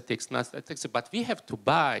not aesthetics, not aesthetics, but we have to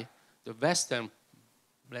buy the Western,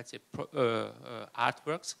 let's say,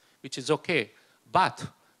 artworks, which is okay. But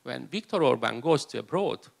when Viktor Orban goes to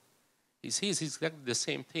abroad, he sees exactly the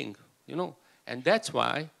same thing, you know, and that's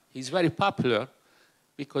why he's very popular,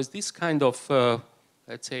 because this kind of,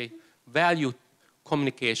 let's say, value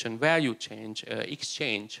communication, value change,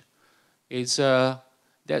 exchange, is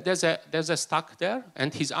there's a stuck there,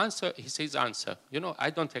 and his answer is his answer. You know,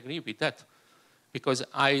 I don't agree with that, because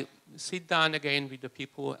I sit down again with the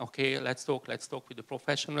people. Okay, let's talk with the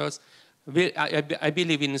professionals. I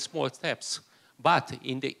believe in small steps, but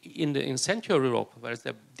in Central Europe, where there's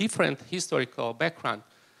a different historical background,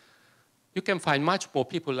 you can find much more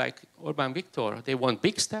people like Orban Viktor. They want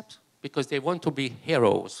big steps because they want to be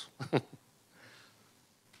heroes.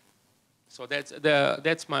 So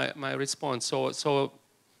that's my response. So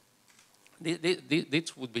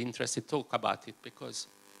this would be interesting to talk about it, because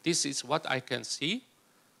this is what I can see,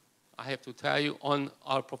 I have to tell you, on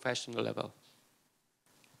our professional level.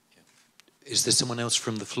 Is there someone else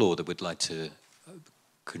from the floor that would like to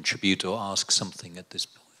contribute or ask something at this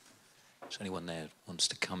point? Is anyone there who wants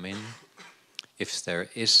to come in? If there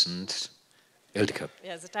isn't, Ildiko.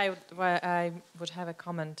 Yes, I would have a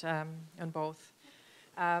comment on both.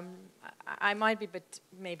 I might be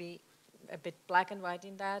maybe a bit black and white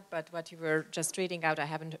in that, but what you were just reading out, I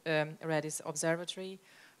haven't read is observatory.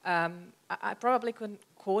 I probably could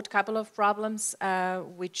quote a couple of problems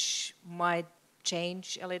which might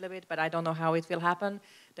change a little bit, but I don't know how it will happen.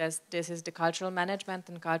 This is the cultural management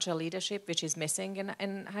and cultural leadership, which is missing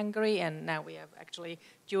in Hungary, and now we have actually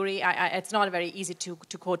jury. It's not very easy to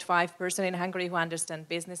quote 5 persons in Hungary who understand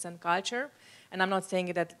business and culture. And I'm not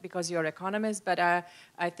saying that because you're economists, but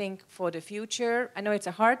I think for the future, I know it's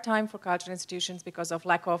a hard time for cultural institutions because of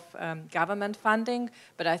lack of government funding,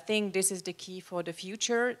 but I think this is the key for the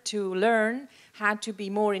future, to learn how to be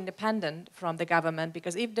more independent from the government.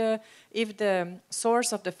 Because if the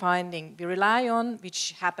source of the funding we rely on,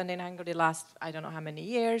 which happened in Hungary last, I don't know how many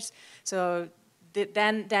years, so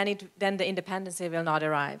then the independence will not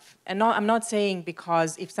arrive. And I'm not saying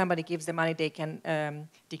because if somebody gives the money they can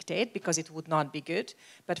dictate, because it would not be good.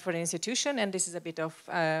 But for an institution, and this is a bit of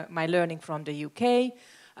my learning from the UK,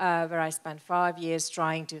 where I spent 5 years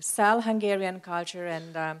trying to sell Hungarian culture,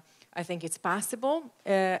 and I think it's possible.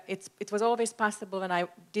 It was always possible when I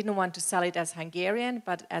didn't want to sell it as Hungarian,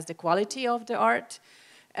 but as the quality of the art.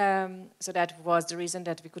 So that was the reason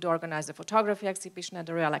that we could organize the photography exhibition at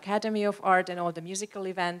the Royal Academy of Art and all the musical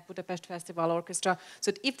event, Budapest Festival Orchestra.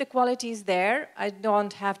 So if the quality is there, I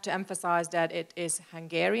don't have to emphasize that it is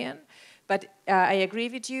Hungarian. But I agree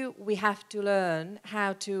with you, we have to learn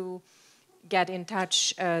how to get in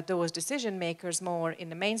touch those decision makers more in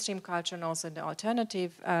the mainstream culture and also in the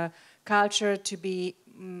alternative culture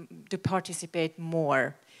to participate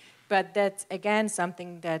more. But that's, again,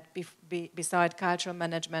 something that beside cultural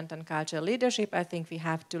management and cultural leadership, I think we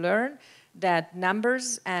have to learn that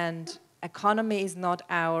numbers and economy is not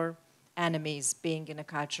our enemies being in a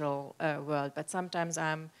cultural world. But sometimes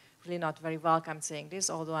I'm really not very welcome saying this,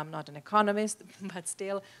 although I'm not an economist, but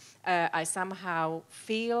still I somehow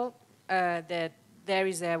feel that there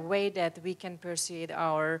is a way that we can persuade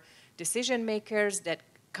our decision makers that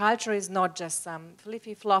culture is not just some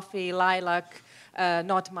fluffy lilac,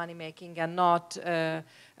 not money-making and not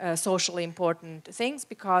socially important things,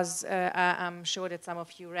 because I'm sure that some of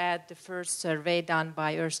you read the first survey done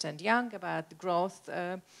by Ernst & Young about the growth,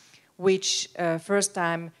 which first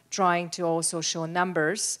time trying to also show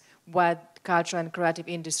numbers, what culture and creative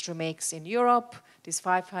industry makes in Europe, this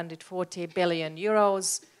 540 billion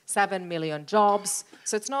euros, 7 million jobs.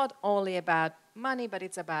 So it's not only about money, but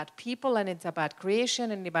it's about people, and it's about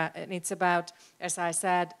creation, and it's about, as I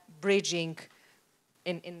said, bridging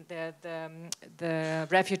in the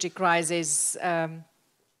refugee crisis and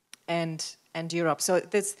Europe. So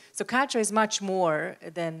culture is much more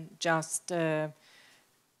than just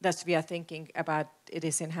that we are thinking about it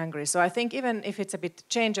is in Hungary. So I think even if it's a bit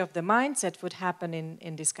change of the mindset would happen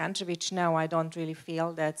in this country, which now I don't really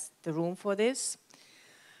feel that's the room for this,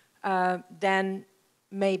 then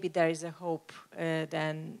maybe there is a hope.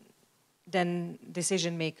 Then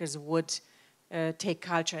decision makers would take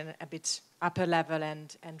culture in a bit upper level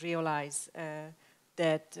and realize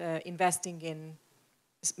that investing in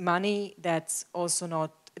money that's also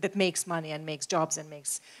not, that makes money and makes jobs and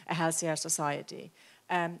makes a healthier society.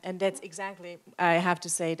 And that's exactly, I have to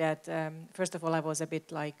say that, first of all, I was a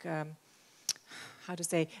bit like, how to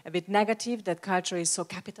say, a bit negative that culture is so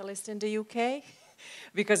capitalist in the UK.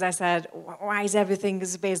 Because I said, why is everything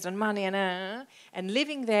is based on money? And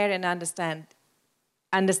living there and understand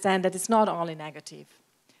that it's not only negative.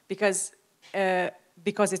 Because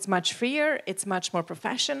it's much freer, it's much more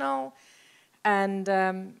professional, and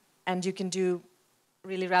you can do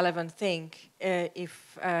really relevant thing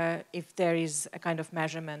if there is a kind of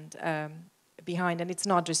measurement behind, and it's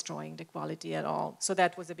not destroying the quality at all. So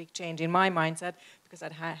that was a big change in my mindset, because I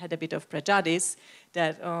had a bit of prejudice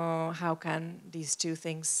that, oh, how can these two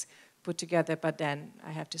things put together? But then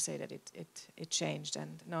I have to say that it changed,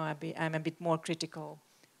 and now I'm a bit more critical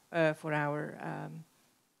for our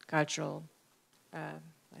cultural,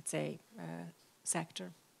 let's say,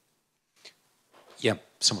 sector. Yeah,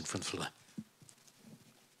 someone from the floor.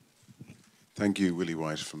 Thank you, Willie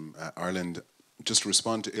White from Ireland. Just to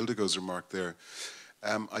respond to Ildigo's remark there,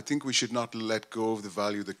 I think we should not let go of the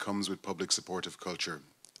value that comes with public support of culture,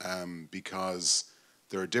 because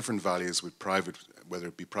there are different values with private, whether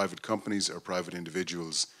it be private companies or private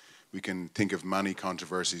individuals. We can think of many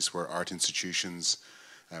controversies where art institutions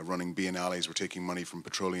running biennales were taking money from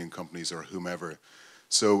petroleum companies or whomever.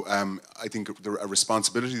 So I think a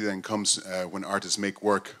responsibility then comes when artists make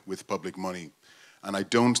work with public money. And I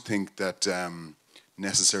don't think that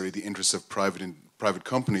necessarily the interests of private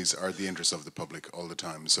companies are the interests of the public all the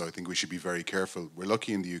time. So I think we should be very careful. We're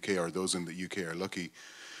lucky in the UK, or those in the UK are lucky,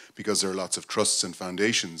 because there are lots of trusts and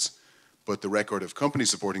foundations, but the record of companies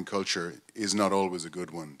supporting culture is not always a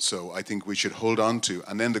good one. So I think we should hold on to,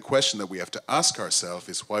 and then the question that we have to ask ourselves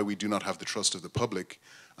is why we do not have the trust of the public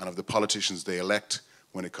and of the politicians they elect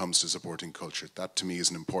when it comes to supporting culture. That to me is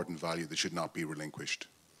an important value that should not be relinquished.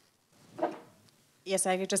 Yes,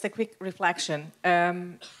 just a quick reflection.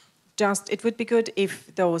 It would be good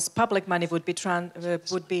if those public money would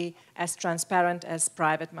be as transparent as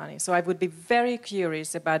private money. So I would be very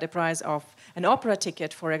curious about the price of an opera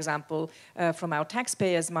ticket, for example, from our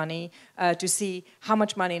taxpayers' money, to see how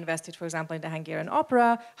much money invested, for example, in the Hungarian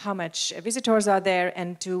opera, how much visitors are there,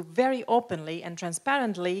 and to very openly and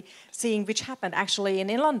transparently seeing which happened actually in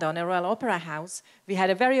London, a Royal Opera House. We had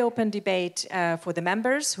a very open debate for the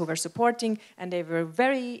members who were supporting, and they were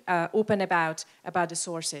very open about the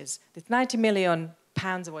sources. The 90 million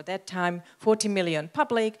pounds at that time, 40 million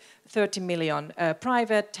public, 30 million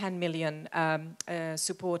private, 10 million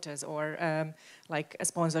supporters or like a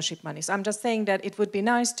sponsorship money. So I'm just saying that it would be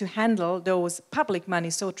nice to handle those public money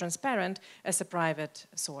so transparent as a private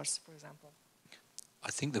source, for example.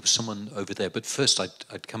 I think there was someone over there, but first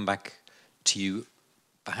I'd come back to you,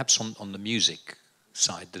 perhaps on the music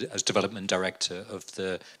side, as development director of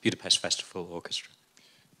the Budapest Festival Orchestra.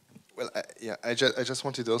 Well, I just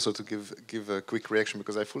wanted also to give a quick reaction,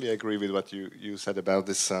 because I fully agree with what you said about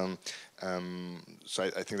this. So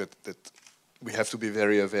I think that we have to be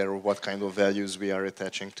very aware of what kind of values we are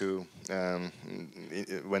attaching to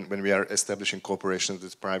when we are establishing cooperations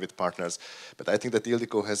with private partners. But I think that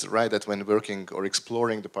Ildiko has right that when working or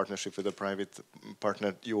exploring the partnership with a private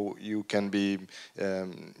partner, you can be.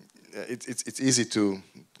 It's easy to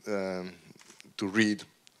read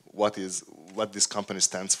what this company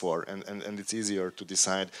stands for, and it's easier to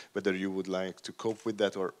decide whether you would like to cope with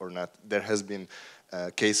that or not. There has been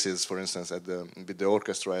cases, for instance, with the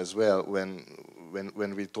orchestra as well,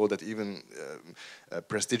 when we told that even a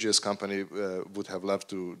prestigious company would have loved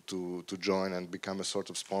to join and become a sort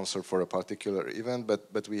of sponsor for a particular event,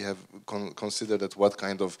 but we have considered that what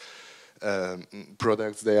kind of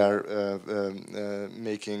products they are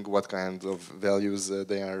making, what kind of values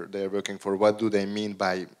they are working for, what do they mean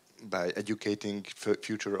by educating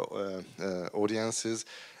future audiences,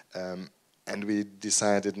 and we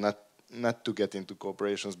decided not to get into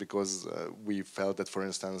cooperations because we felt that, for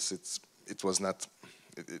instance, it was not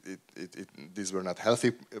these were not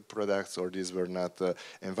healthy products, or these were not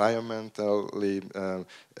environmentally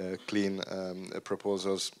clean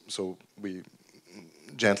proposals. So we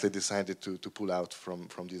gently decided to pull out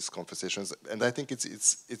from these conversations. And I think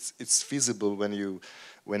it's feasible when you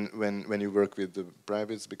work with the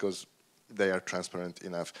privates, because they are transparent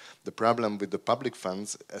enough. The problem with the public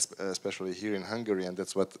funds, especially here in Hungary, and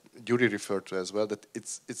that's what Gyuri referred to as well, that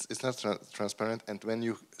it's not transparent. And when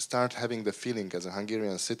you start having the feeling as a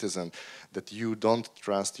Hungarian citizen that you don't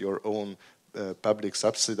trust your own public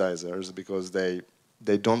subsidizers because they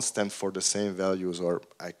don't stand for the same values, or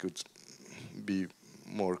I could be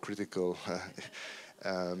more critical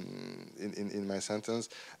in my sentence,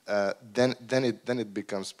 then it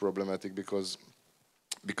becomes problematic, because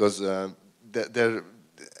there,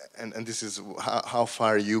 and this is how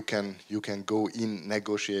far you can go in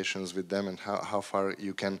negotiations with them, and how far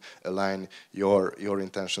you can align your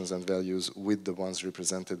intentions and values with the ones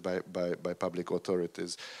represented by public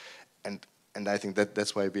authorities, and I think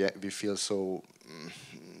that's why we feel so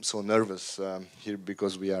nervous here,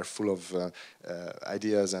 because we are full of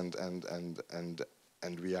ideas, and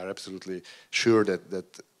we are absolutely sure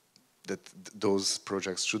that those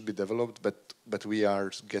projects should be developed, but we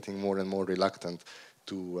are getting more and more reluctant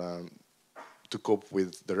to cope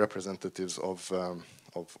with the representatives of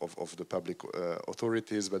the public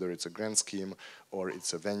authorities, whether it's a grant scheme, or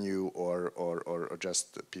it's a venue, or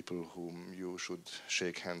just people whom you should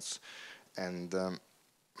shake hands, and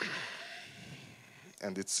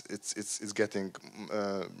it's getting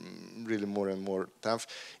really more and more tough,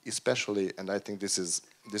 especially, and I think this is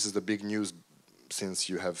the big news since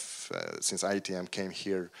since IETM came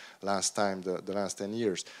here last time, the last 10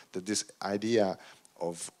 years, that this idea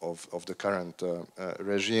of the current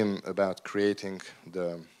regime about creating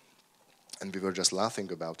and we were just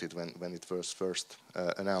laughing about it when it was first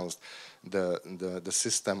announced, the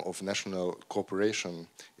system of national cooperation,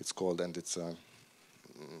 it's called, and it's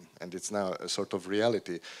now a sort of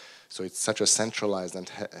reality. So it's such a centralized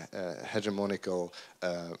and hegemonical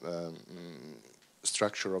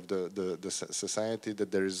structure of the society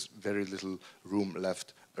that there is very little room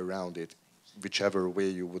left around it, whichever way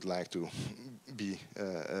you would like to be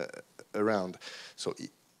around. So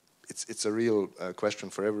it's a real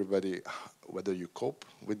question for everybody, whether you cope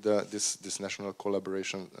with this national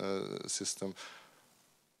collaboration system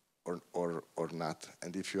or not.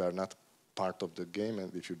 And if you are not part of the game,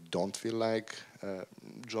 and if you don't feel like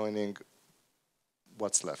joining,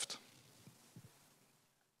 what's left?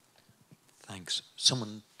 Thanks.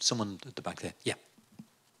 Someone at the back there. Yeah.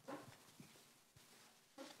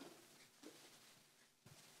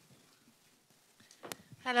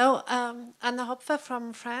 Hello, Anna Hopfer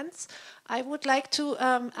from France. I would like to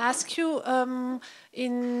ask you,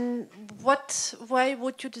 in what way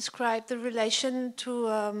would you describe the relation to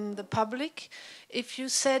the public? If you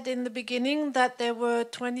said in the beginning that there were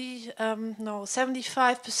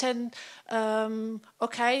 75%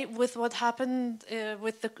 okay with what happened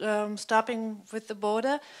with the stopping with the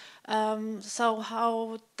border, so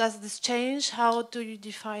how does this change? How do you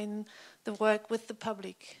define the work with the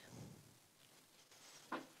public?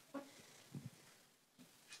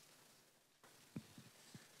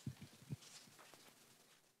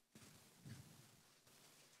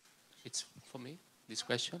 It's for me, this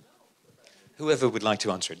question? Whoever would like to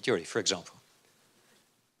answer it. Gyuri, for example.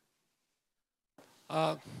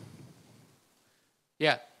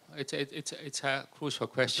 Yeah, it's a crucial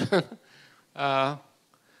question,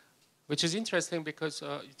 which is interesting because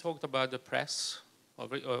you talked about the press,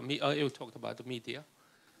 you talked about the media.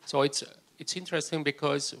 So it's interesting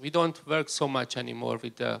because we don't work so much anymore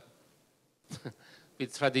with the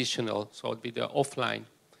with traditional, so with the offline,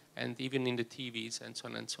 and even in the TVs and so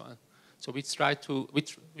on and so on. So we try to,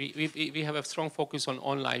 we have a strong focus on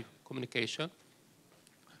online communication,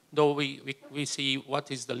 though we see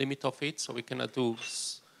what is the limit of it, so we can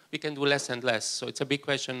do less and less. So it's a big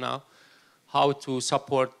question now, how to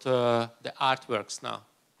support the artworks now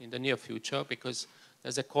in the near future, because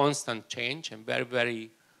there's a constant change and very, very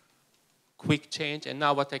quick change. And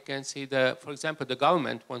now what I can see, for example, the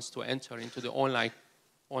government wants to enter into the online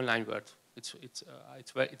world.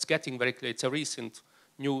 It's getting very clear. It's a recent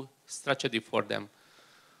new strategy for them.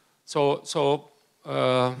 So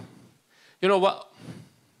you know what?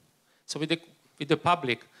 So with the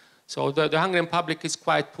public, so the Hungarian public is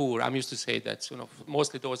quite poor. I'm used to say that. You know,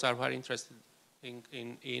 mostly those are very interested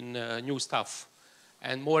in new stuff,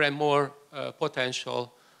 and more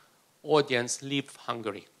potential audience leave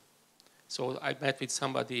Hungary. So I met with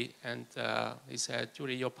somebody, and he said,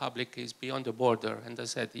 "Gyuri, your public is beyond the border." And I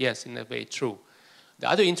said, "Yes, in a way, true." The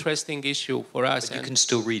other interesting issue for us... But you can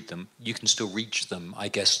still read them. You can still reach them, I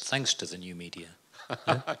guess, thanks to the new media.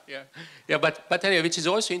 Yeah, but anyway, which is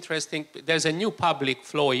also interesting, there's a new public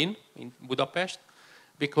flow in Budapest,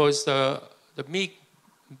 because the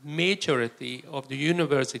majority of the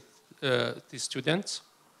university students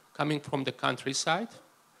coming from the countryside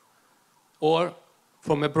or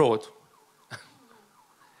from abroad.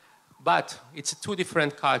 But it's two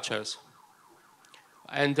different cultures.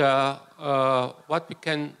 And what we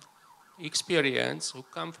can experience who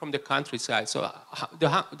come from the countryside. So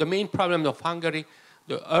the main problem of Hungary,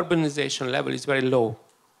 the urbanization level is very low.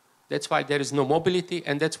 That's why there is no mobility,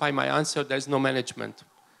 and that's why my answer, there is no management.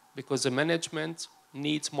 Because the management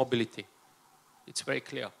needs mobility. It's very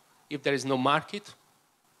clear. If there is no market,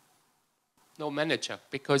 no manager,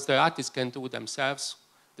 because the artists can do themselves,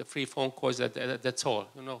 the free phone calls, that's all,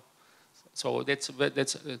 you know. So that's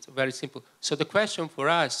very simple. So the question for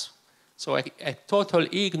us, so a total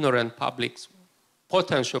ignorant public,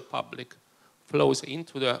 potential public, flows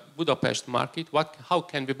into the Budapest market. How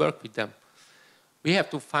can we work with them? We have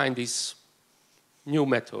to find this new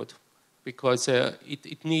method, because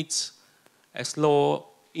it needs a slow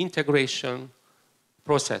integration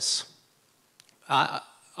process.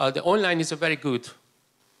 The online is a very good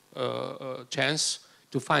chance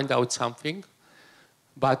to find out something,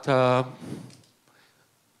 but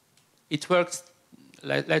it worked,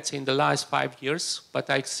 let's say, in the last 5 years, but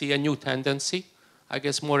I see a new tendency. I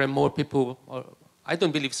guess more and more people, I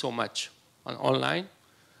don't believe so much on online.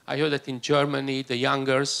 I heard that in Germany, the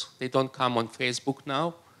youngers, they don't come on Facebook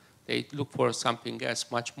now. They look for something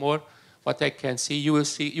else much more. What I can see, you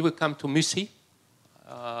will come to Musi,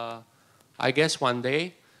 I guess one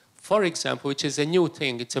day. For example, which is a new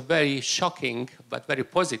thing, it's a very shocking but very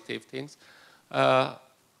positive thing.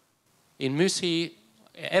 In Musi,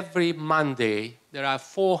 every Monday, there are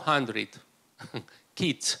 400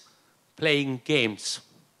 kids playing games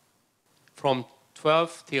from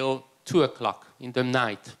 12 till 2 o'clock in the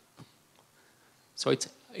night. So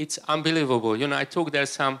it's unbelievable. You know, I took there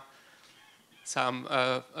some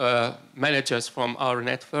managers from our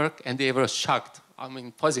network, and they were shocked, I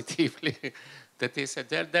mean, positively, that they said,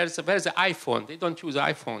 where's the iPhone? They don't use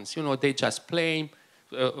iPhones. You know, they just play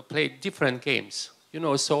different games. You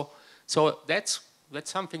know, so that's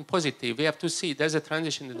something positive. We have to see there's a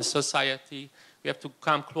transition in the society. We have to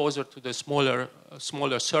come closer to the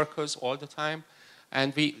smaller circles all the time,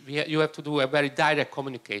 and you have to do a very direct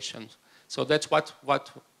communication. So that's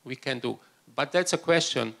what we can do. But that's a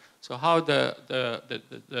question. So how the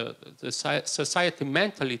society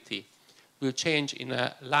mentality will change in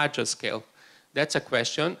a larger scale? That's a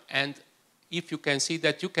question. And if you can see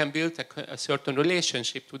that, you can build a certain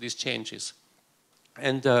relationship to these changes.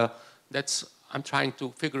 And I'm trying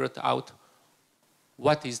to figure it out.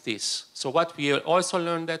 What is this? So what we also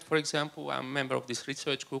learned that, for example, I'm a member of this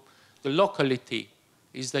research group, the locality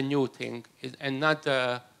is the new thing and not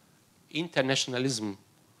the internationalism.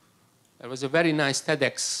 There was a very nice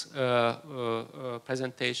TEDx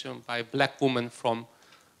presentation by a black woman from,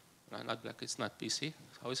 not black, it's not PC.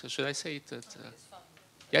 How should I say it?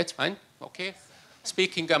 Yeah, it's fine, okay.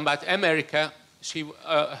 Speaking about America,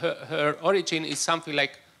 her origin is something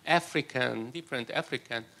like African, different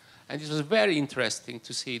African. And it was very interesting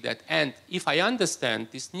to see that. And if I understand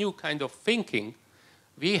this new kind of thinking,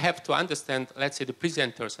 we have to understand, let's say, the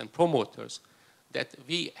presenters and promoters, that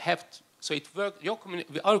we have to, so it works,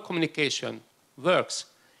 our communication works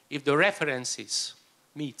if the references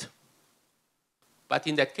meet. But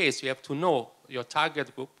in that case, you have to know your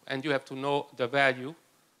target group, and you have to know the value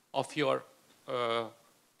of your,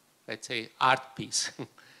 let's say, art piece.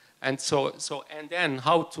 And then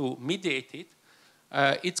how to mediate it.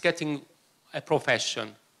 It's getting a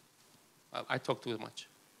profession. I talk too much.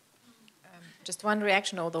 Just one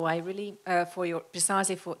reaction, although I really,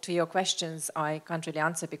 to your questions, I can't really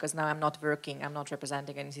answer because now I'm not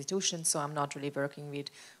representing an institution, so I'm not really working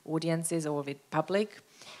with audiences or with public.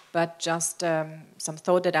 But just some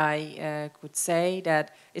thought that I could say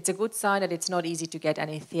that it's a good sign that it's not easy to get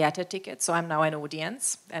any theater tickets. So I'm now an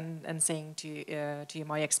audience and saying to you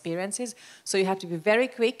my experiences. So you have to be very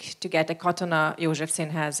quick to get a Katona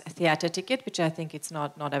József has a theater ticket, which I think it's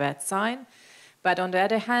not a bad sign. But on the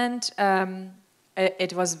other hand,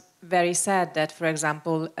 it was very sad that, for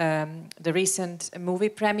example, the recent movie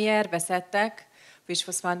premiere, Veszettek, which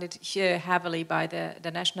was funded here heavily by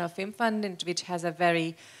the National Film Fund, and which has a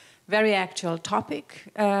very, very actual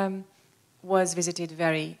topic, was visited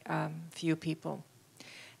very few people.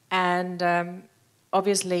 And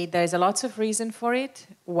obviously, there's a lots of reason for it.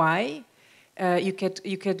 Why? You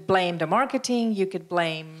could blame the marketing, you could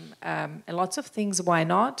blame lots of things. Why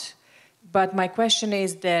not? But my question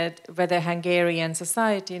is that whether Hungarian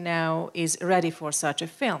society now is ready for such a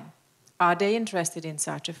film. Are they interested in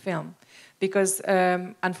such a film? Because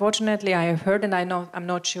unfortunately I have heard, and I'm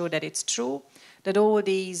not sure that it's true, that all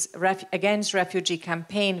these against refugee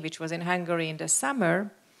campaign, which was in Hungary in the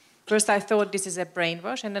summer, first I thought this is a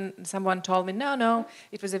brainwash, and then someone told me, no,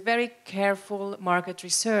 it was a very careful market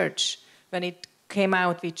research when it came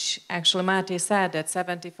out, which actually Mati said that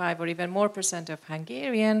 75 or even more % of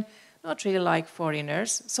Hungarian not really like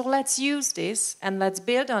foreigners. So let's use this and let's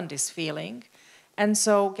build on this feeling, and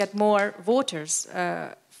so get more voters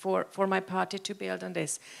for my party to build on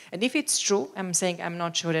this. And if it's true, I'm saying I'm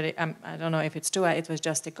not sure that I don't know if it's true, it was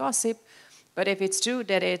just a gossip, but if it's true,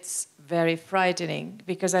 that it's very frightening,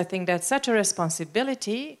 because I think that's such a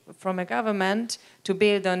responsibility from a government to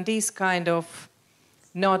build on this kind of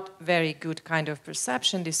not very good kind of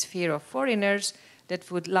perception, this fear of foreigners, that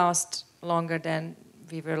would last longer than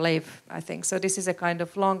we will live, I think. So this is a kind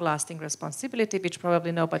of long-lasting responsibility, which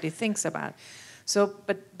probably nobody thinks about. So,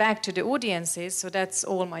 but back to the audiences, so that's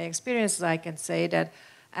all my experiences. I can say that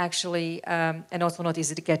actually, and also not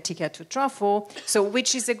easy to get ticket to Trafo, so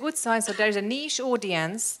which is a good sign. So there's a niche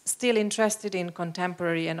audience still interested in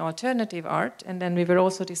contemporary and alternative art. And then we were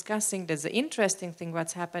also discussing, there's an interesting thing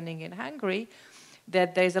what's happening in Hungary,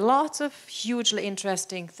 that there's a lot of hugely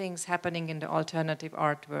interesting things happening in the alternative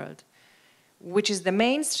art world, which is the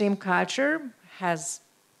mainstream culture has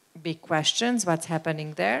big questions, what's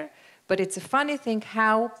happening there. But it's a funny thing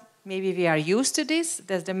how maybe we are used to this,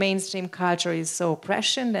 that the mainstream culture is so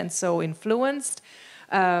prescient and so influenced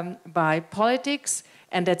by politics,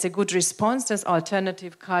 and that's a good response, that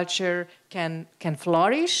alternative culture can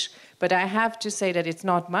flourish. But I have to say that it's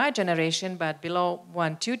not my generation, but below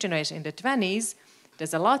 1-2 generation in the 20s,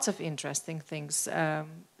 there's a lots of interesting things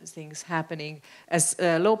happening. As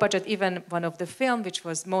low budget, even one of the film which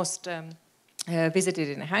was most visited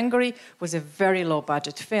in Hungary was a very low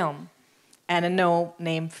budget film. And a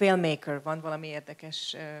no-name filmmaker, van valami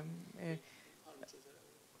érdekes,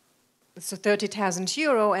 so 30,000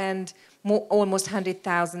 euro and almost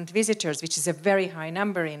 100,000 visitors, which is a very high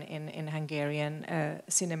number in Hungarian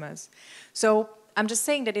cinemas. So I'm just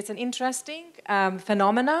saying that it's an interesting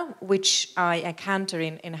phenomena which I encounter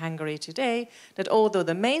in Hungary today, that although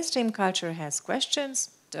the mainstream culture has questions,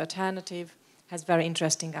 the alternative has very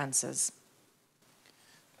interesting answers.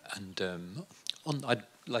 And I'd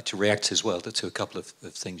like to react as well to a couple of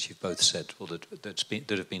things you've both said, or that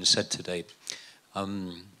have been said today.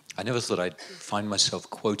 I never thought I'd find myself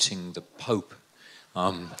quoting the Pope,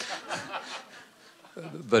 but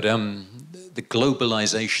the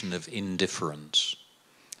globalization of indifference.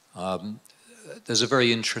 There's a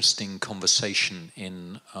very interesting conversation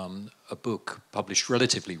in a book published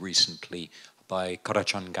relatively recently by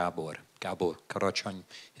Karácsony Gábor. Gábor Karácsony.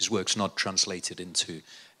 His work's not translated into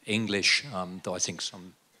English, though I think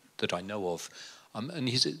some that I know of. And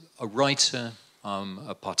he's a writer,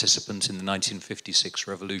 a participant in the 1956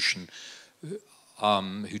 revolution,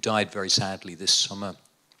 who died very sadly this summer,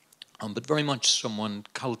 but very much someone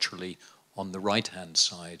culturally on the right-hand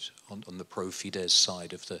side, on the pro-Fidesz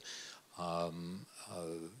side of the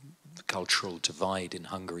cultural divide in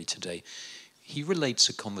Hungary today. He relates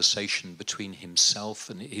a conversation between himself,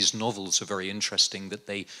 and his novels are very interesting, that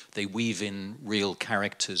they weave in real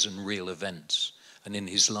characters and real events. And in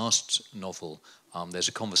his last novel, there's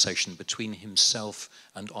a conversation between himself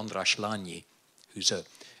and András Lányi, who's an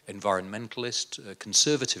environmentalist, a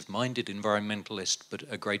conservative-minded environmentalist, but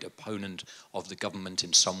a great opponent of the government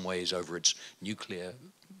in some ways over its nuclear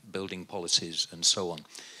building policies and so on.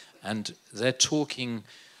 And they're talking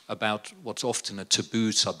about what's often a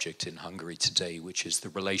taboo subject in Hungary today, which is the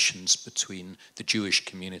relations between the Jewish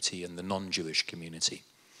community and the non-Jewish community.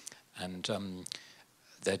 And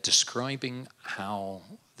they're describing how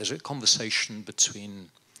there's a conversation between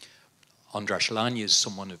András Lányi as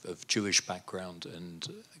someone of Jewish background and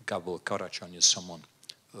Gábor Karácsony as someone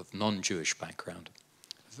of non-Jewish background,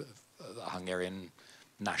 a Hungarian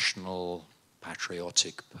national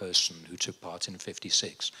patriotic person who took part in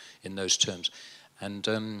 '56 in those terms. And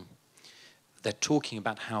they're talking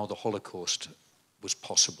about how the Holocaust was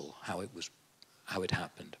possible, how it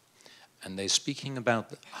happened. And they're speaking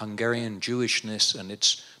about Hungarian Jewishness and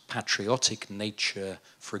its patriotic nature,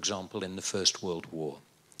 for example, in the First World War.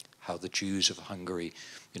 How the Jews of Hungary,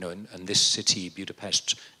 you know, and this city,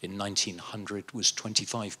 Budapest, in 1900 was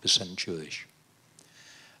 25% Jewish.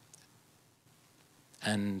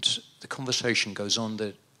 And the conversation goes on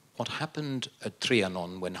that what happened at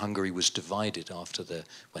Trianon when Hungary was divided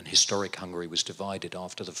when historic Hungary was divided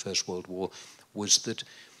after the First World War, was that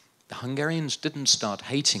the Hungarians didn't start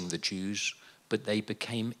hating the Jews, but they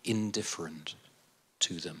became indifferent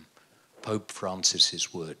to them. Pope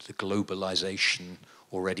Francis's word, the globalization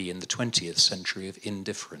already in the 20th century of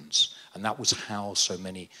indifference. And that was how so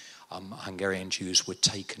many Hungarian Jews were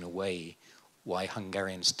taken away, why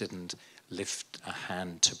Hungarians didn't lift a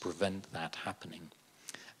hand to prevent that happening.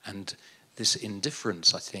 And this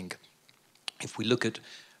indifference, I think, if we look at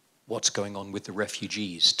what's going on with the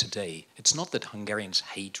refugees today, it's not that Hungarians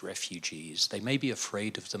hate refugees. They may be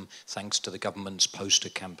afraid of them thanks to the government's poster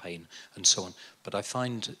campaign and so on. But I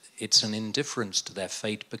find it's an indifference to their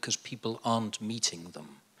fate because people aren't meeting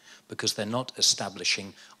them, because they're not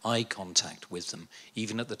establishing eye contact with them.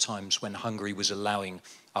 Even at the times when Hungary was allowing,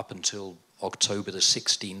 up until October the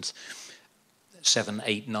 16th, 7,000,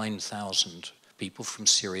 8,000, 9,000 people from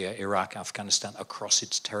Syria, Iraq, Afghanistan across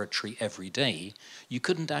its territory every day, you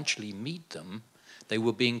couldn't actually meet them. They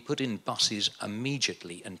were being put in buses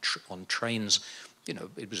immediately and on trains. You know,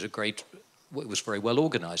 it was very well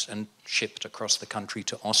organized and shipped across the country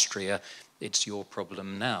to Austria. It's your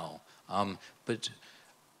problem now. But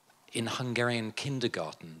in Hungarian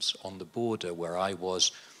kindergartens on the border where I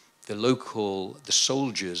was, the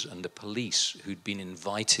soldiers and the police who'd been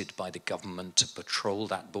invited by the government to patrol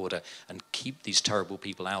that border and keep these terrible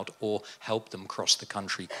people out or help them cross the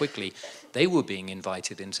country quickly, they were being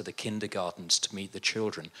invited into the kindergartens to meet the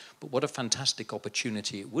children. But what a fantastic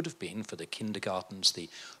opportunity it would have been for the kindergartens, the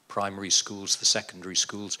primary schools, the secondary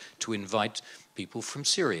schools, to invite people from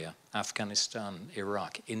Syria, Afghanistan,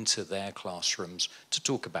 Iraq into their classrooms to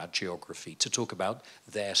talk about geography, to talk about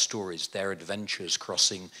their stories, their adventures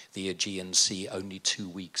crossing the Aegean Sea only 2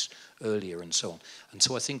 weeks earlier and so on. And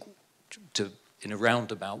so I think, in a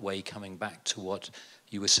roundabout way, coming back to what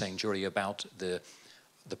you were saying, Jory, about the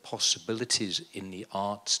possibilities in the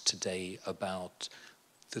arts today, about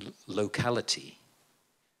the locality,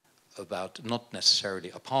 about not necessarily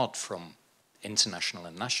apart from international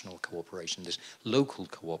and national cooperation, this local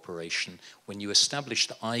cooperation, when you establish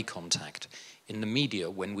the eye contact in the media,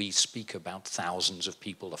 when we speak about thousands of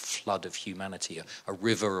people, a flood of humanity, a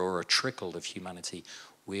river or a trickle of humanity,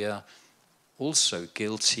 we are also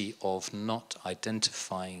guilty of not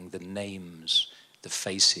identifying the names, the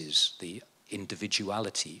faces, the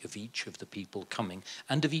individuality of each of the people coming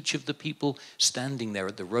and of each of the people standing there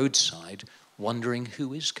at the roadside wondering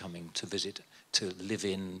who is coming to visit, to live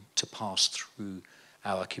in, to pass through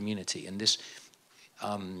our community. And this,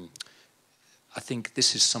 I think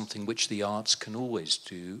this is something which the arts can always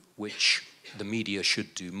do, which the media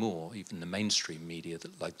should do more, even the mainstream media,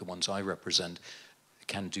 like the ones I represent,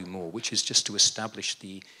 can do more, which is just to establish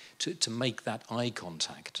to make that eye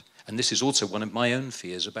contact. And this is also one of my own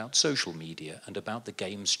fears about social media and about the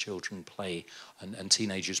games children play and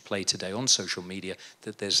teenagers play today on social media,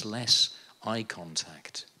 that there's less eye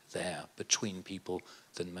contact there between people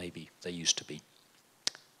than maybe there used to be.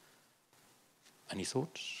 Any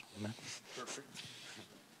thoughts on that? Perfect.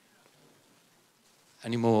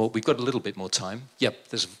 Any more? We've got a little bit more time. Yep,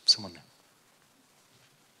 there's someone there.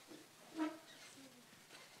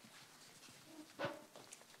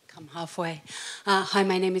 Come halfway. Hi,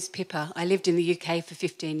 my name is Pippa. I lived in the UK for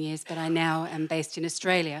 15 years, but I now am based in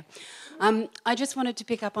Australia. I just wanted to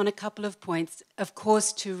pick up on a couple of points. Of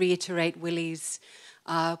course, to reiterate Willie's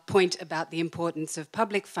point about the importance of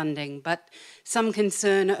public funding, but some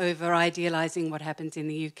concern over idealising what happens in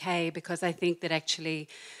the UK, because I think that actually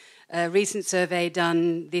a recent survey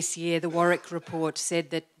done this year, the Warwick report, said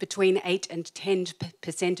that between 8 and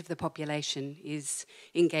 10% of the population is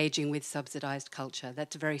engaging with subsidised culture.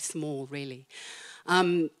 That's very small, really.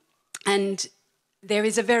 And there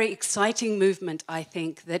is a very exciting movement, I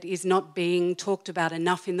think, that is not being talked about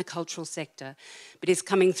enough in the cultural sector, but is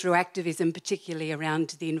coming through activism, particularly around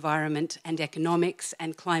the environment and economics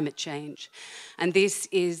and climate change. And this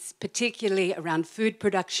is particularly around food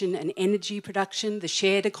production and energy production, the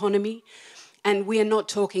shared economy. And we are not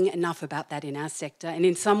talking enough about that in our sector. And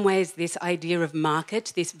in some ways, this idea of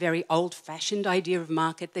market, this very old-fashioned idea of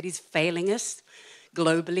market that is failing us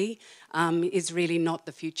globally, is really not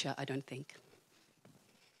the future, I don't think.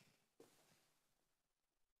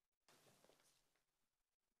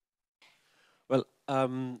 Well,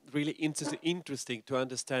 really interesting to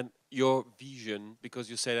understand your vision, because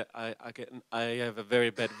you said I have a very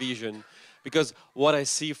bad vision, because what I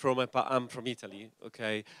see I'm from Italy,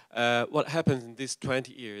 okay? What happened in these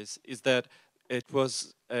 20 years is that it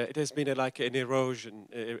has been like an erosion,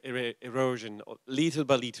 little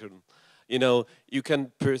by little. You know, we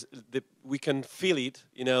can feel it,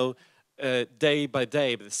 you know, day by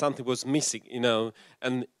day, but something was missing, you know,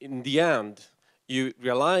 and in the end, you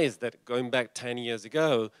realize that going back 10 years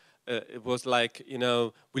ago, it was like, you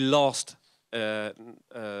know, we lost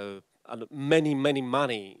many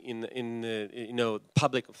money in you know,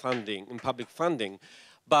 public funding,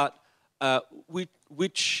 but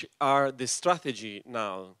which are the strategy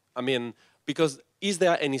now? I mean, because is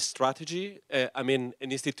there any strategy? I mean,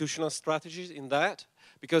 an institutional strategy in that?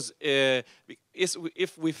 Because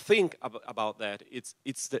if we think about that,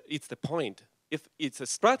 it's the point. If it's a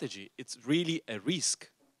strategy, it's really a risk.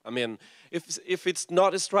 I mean, if it's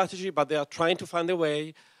not a strategy, but they are trying to find a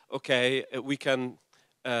way, okay, we can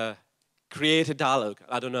create a dialogue.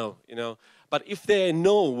 I don't know, you know. But if they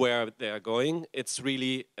know where they are going, it's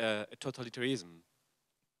really a totalitarianism.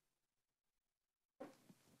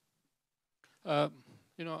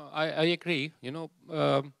 You know, I agree. You know,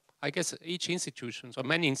 I guess each institution, or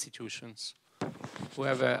many institutions,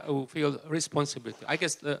 who feel responsibility. I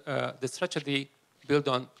guess the strategy built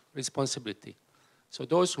on responsibility. So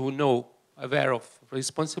those who know, aware of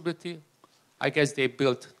responsibility, I guess they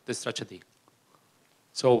built the strategy.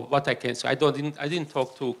 So what I can say, I didn't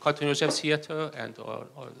talk to Katonozsev Theater or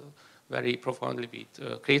very profoundly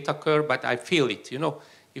with Crétakör, but I feel it. You know,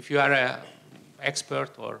 if you are an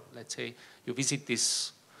expert, or let's say you visit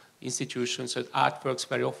these institutions and artworks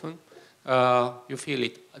very often, you feel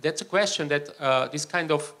it. That's a question that this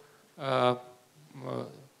kind of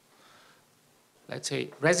let's say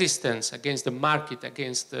resistance against the market,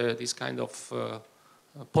 against this kind of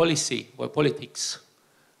policy or politics.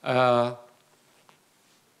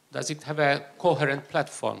 Does it have a coherent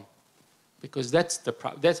platform? Because that's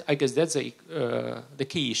I guess that's the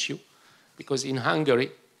key issue. Because in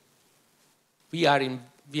Hungary, we are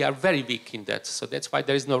very weak in that. So that's why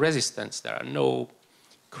there is no resistance. There are no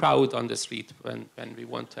crowd on the street when we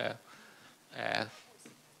want to.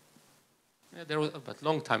 There was, but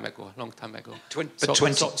long time ago.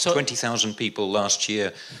 20,000 people last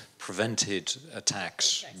year prevented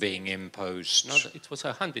attacks being imposed. No, it was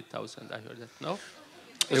 100,000. I heard that. No.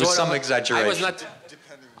 There was some exaggeration.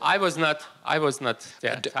 I was not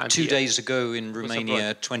there. 2 days ago in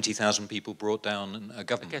Romania, 20,000 people brought down a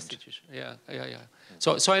government. Yeah.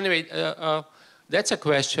 So anyway, that's a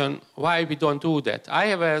question why we don't do that. I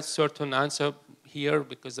have a certain answer here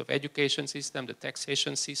because of education system, the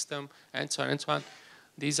taxation system, and so on and so on.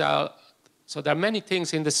 So there are many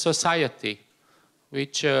things in the society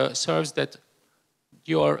which serves that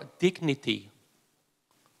your dignity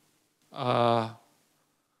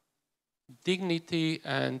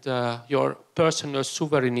and your personal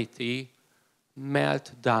sovereignty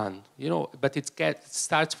melt down, you know, but it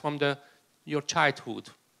starts from your childhood.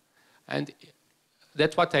 And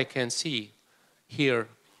that's what I can see here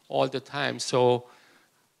all the time. So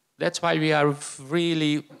that's why we are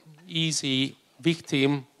really easy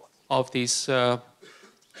victim of this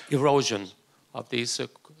erosion, of this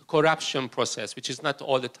corruption process, which is not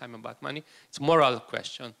all the time about money. It's a moral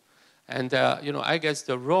question. And, you know, I guess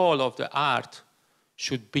the role of the art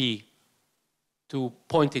should be to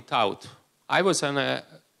point it out. I was on a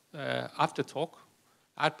after talk,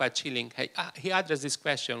 Art by Chilling. He addressed this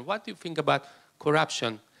question, what do you think about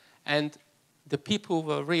corruption? And the people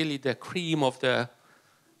were really the cream of the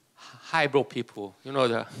highbrow people, you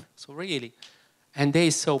know, so really. And they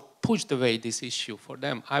so pushed away this issue for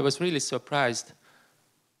them. I was really surprised.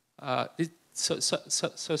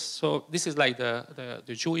 So this is like the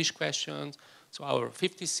Jewish questions, so our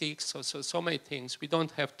 56, so many things. We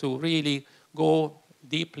don't have to really go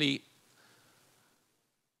deeply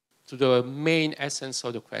to the main essence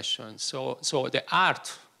of the question. So the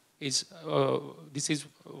art is, this is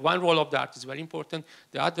one role of the art is very important.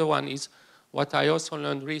 The other one is what I also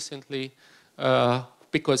learned recently,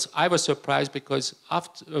 because I was surprised because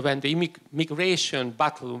when the immigration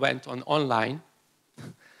battle went on online,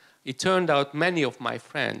 it turned out many of my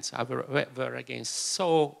friends were against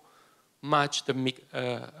so much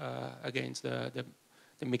against the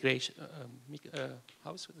migration.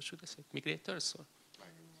 How should I say? Migrators? Or?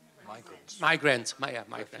 Migrants.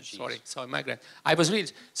 Sorry, migrants. I was really,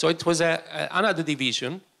 so it was another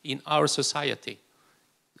division in our society.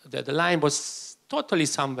 The line was totally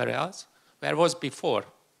somewhere else, where it was before.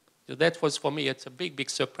 So that was for me, it's a big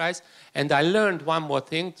surprise. And I learned one more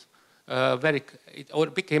thing.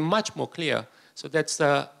 It became much more clear. So that's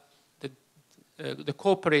the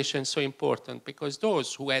cooperation so important, because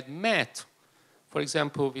those who had met, for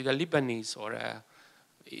example, with a Lebanese or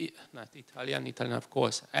not Italian of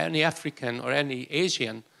course, any African or any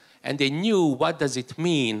Asian, and they knew what does it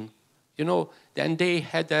mean, you know, then they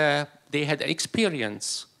had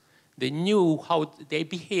experience. They knew how they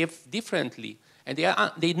behave differently, and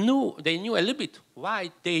they knew a little bit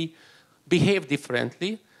why they behave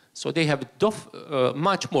differently. So they have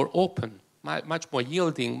much more open, much more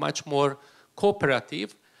yielding, much more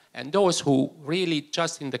cooperative, And those who really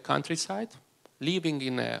just in the countryside, living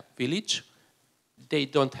in a village, they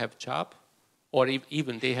don't have job, or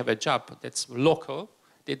even they have a job that's local,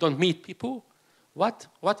 they don't meet people.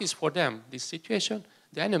 What is for them this situation?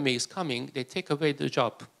 The enemy is coming, they take away the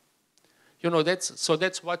job. You know,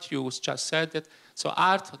 that's what you just said.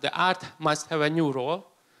 The art must have a new role.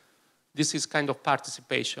 This is kind of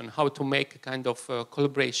participation, how to make a kind of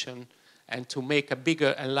collaboration and to make a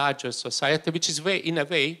bigger and larger society, which is in a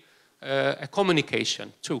way a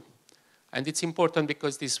communication too. And it's important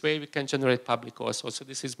because this way we can generate public also. So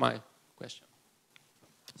this is my question.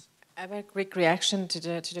 I have a quick reaction to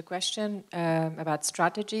the question about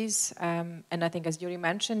strategies. And I think, as Yuri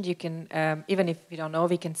mentioned, you can, even if we don't know,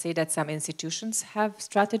 we can see that some institutions have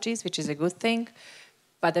strategies, which is a good thing.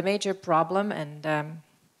 But the major problem, and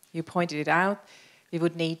you pointed it out, we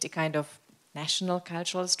would need a kind of national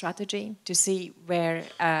cultural strategy to see where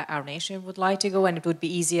our nation would like to go, and it would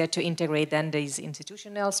be easier to integrate then these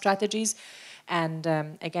institutional strategies. And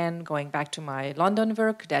again, going back to my London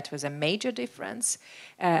work, that was a major difference.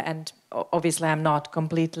 And obviously, I'm not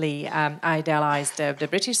completely idealized the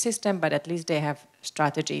British system, but at least they have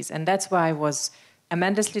strategies. And that's why it was a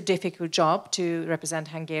tremendously difficult job to represent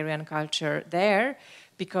Hungarian culture there,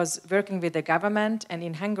 because working with the government, and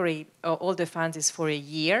in Hungary, all the funds is for a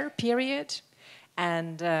year period.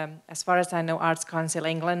 And as far as I know, Arts Council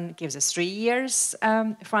England gives us 3 years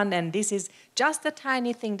fund, and this is just a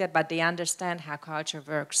tiny thing but they understand how culture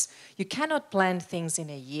works. You cannot plan things in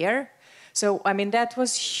a year. So, I mean, that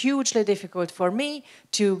was hugely difficult for me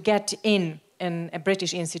to get in a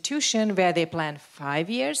British institution where they plan 5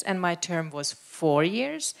 years, and my term was 4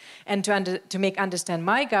 years, and to make understand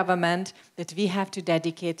my government that we have to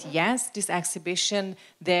dedicate, yes, this exhibition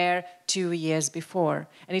there 2 years before.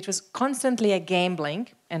 And it was constantly a gambling,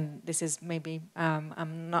 and this is maybe,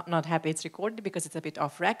 I'm not happy it's recorded because it's a bit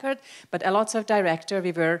off record, but a lot of directors,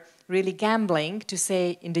 we were really gambling to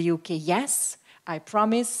say in the UK, yes, I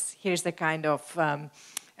promise, here's the kind of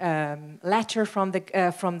letter from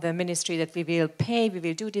the ministry that we will pay, we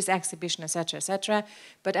will do this exhibition, etc., etc.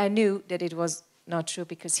 But I knew that it was not true,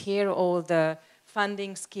 because here all the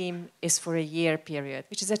funding scheme is for a year period,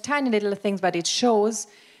 which is a tiny little thing, but it shows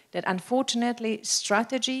that unfortunately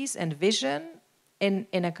strategies and vision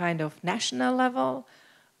in a kind of national level,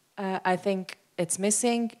 I think it's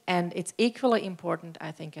missing, and it's equally important,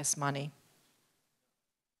 I think, as money.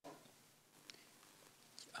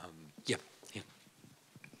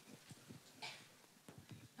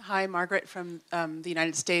 Hi, Margaret from the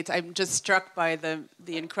United States. I'm just struck by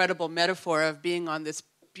the incredible metaphor of being on this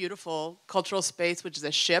beautiful cultural space, which is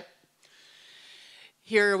a ship.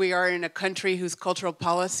 Here we are in a country whose cultural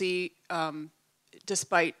policy,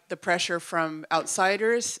 despite the pressure from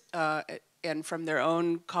outsiders and from their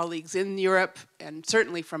own colleagues in Europe, and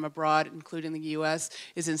certainly from abroad, including the US,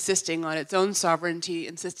 is insisting on its own sovereignty,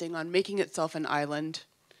 insisting on making itself an island.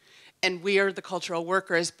 And we are the cultural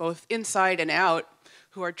workers, both inside and out,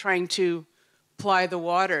 who are trying to ply the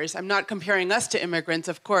waters. I'm not comparing us to immigrants,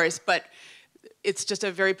 of course, but it's just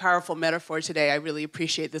a very powerful metaphor today. I really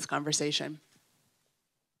appreciate this conversation.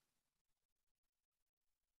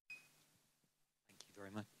 Thank you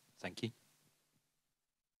very much. Thank you.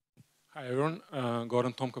 Hi, everyone.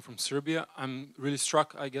 Goran Tomko from Serbia. I'm really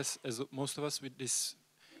struck, I guess, as most of us, with this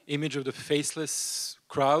image of the faceless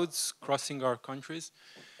crowds crossing our countries.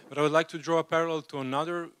 But I would like to draw a parallel to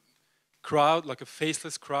another crowd, like a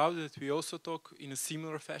faceless crowd, that we also talk in a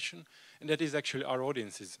similar fashion, and that is actually our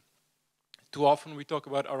audiences. Too often we talk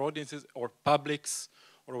about our audiences or publics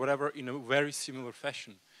or whatever in a very similar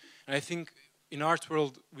fashion. And I think in art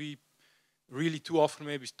world we really too often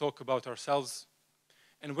maybe talk about ourselves,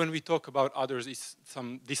 and when we talk about others it's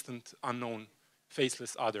some distant, unknown,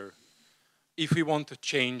 faceless other. If we want to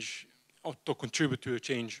change or to contribute to a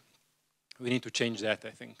change, we need to change that,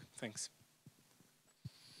 I think. Thanks.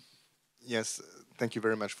 Yes, thank you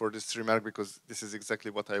very much for this remark, because this is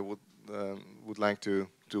exactly what I would like to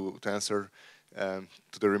answer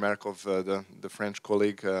to the remark of the French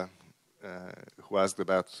colleague who asked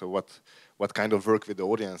about what kind of work with the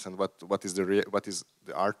audience, and what is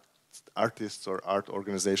the artists or art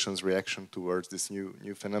organizations' reaction towards this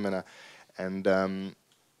new phenomena, and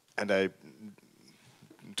I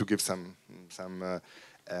to give some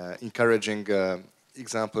encouraging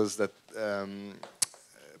examples that.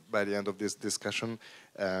 By the end of this discussion.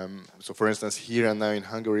 So for instance, here and now in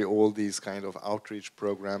Hungary, all these kind of outreach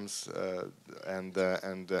programs and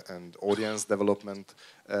audience development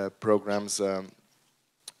programs,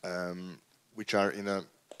 which are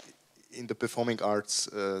in the performing arts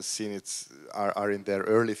scene, are in their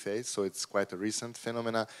early phase, so it's quite a recent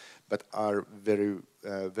phenomena, but are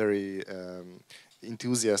very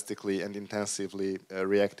enthusiastically and intensively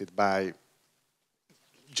reacted by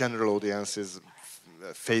general audiences,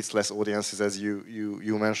 faceless audiences, as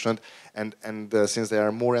you mentioned, and since there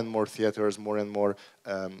are more and more theaters, more and more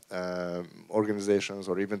organizations,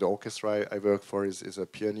 or even the orchestra I work for is a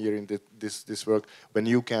pioneer in this work. When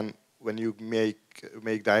you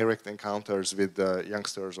make direct encounters with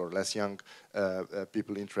youngsters or less young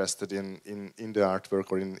people interested in the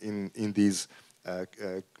artwork or in these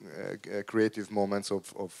creative moments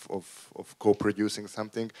of co-producing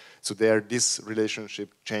something, so there this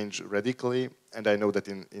relationship changed radically, and I know that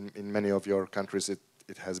in many of your countries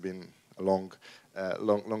it has been a long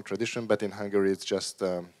tradition, but in Hungary it's just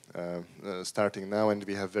starting now, and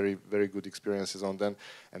we have very good experiences on them.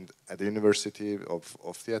 And at the University of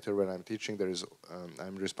Theatre where I'm teaching, there is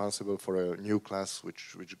I'm responsible for a new class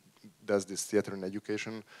which does this theatre and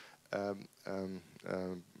education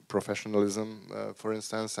professionalism, for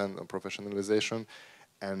instance, and professionalization,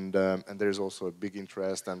 and there is also a big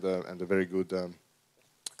interest and a very good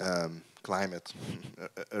climate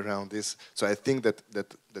around this. So I think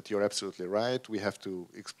that you're absolutely right. We have to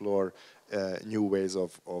explore new ways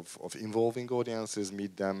of involving audiences,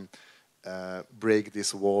 meet them, break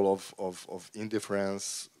this wall of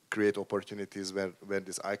indifference, create opportunities where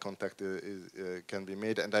this eye contact can be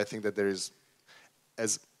made. And I think that there is,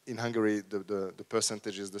 as in Hungary, the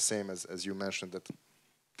percentage is the same as you mentioned, that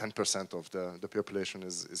 10% of the population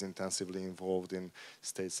is intensively involved in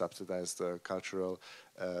state-subsidized cultural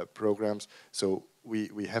programs. So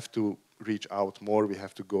we have to reach out more. We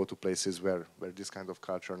have to go to places where this kind of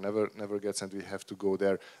culture never gets, and we have to go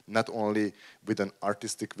there not only with an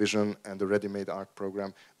artistic vision and a ready-made art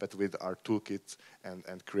program, but with our toolkit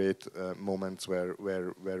and create moments where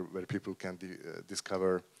people can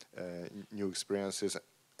discover new experiences.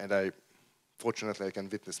 And fortunately, I can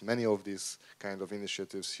witness many of these kind of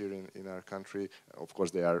initiatives here in our country. Of course,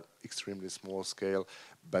 they are extremely small scale,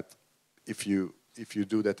 but if you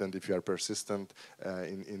do that and if you are persistent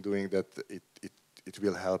in doing that, it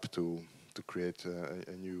will help to create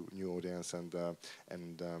a new audience and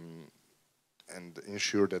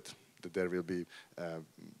ensure that there will be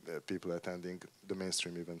people attending the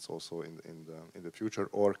mainstream events also in the future,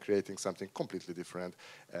 or creating something completely different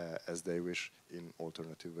as they wish in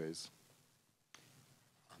alternative ways.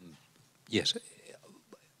 Yes,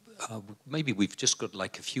 maybe we've just got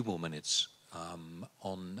like a few more minutes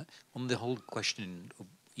on the whole question.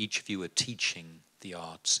 Each of you are teaching the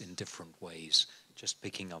arts in different ways. Just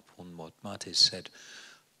picking up on what Martis said,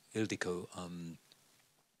 Ildiko,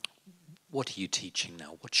 what are you teaching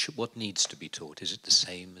now? What needs to be taught? Is it the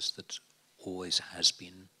same as that always has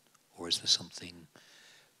been, or is there something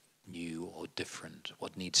new or different?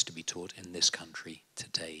 What needs to be taught in this country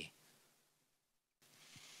today?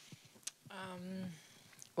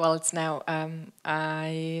 Well, it's now. I'm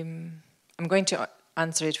going to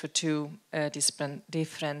answer it for two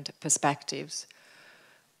different perspectives.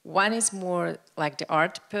 One is more like the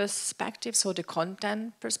art perspective, so the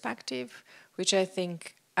content perspective, which I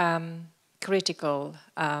think critical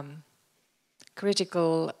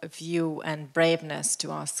view and braveness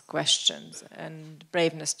to ask questions and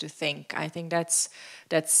braveness to think. I think that's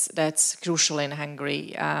crucial in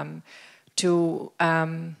Hungary to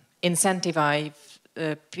incentivize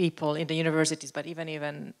people in the universities, but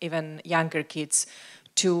even younger kids,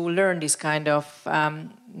 to learn this kind of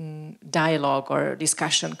dialogue or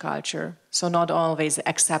discussion culture. So not always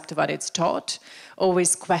accept what is taught,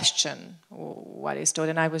 always question what is taught.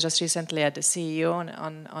 And I was just recently at the CEO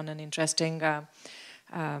on an interesting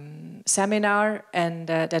seminar, and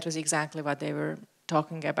that was exactly what they were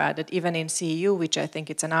talking about. That even in CEU, which I think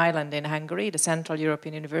it's an island in Hungary, the Central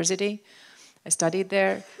European University, I studied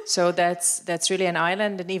there, so that's really an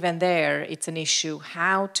island, and even there it's an issue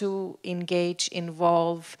how to engage,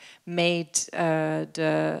 involve, make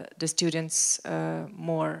the students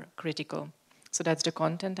more critical. So that's the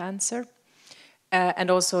content answer.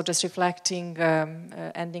 And also just reflecting,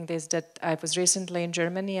 ending this, that I was recently in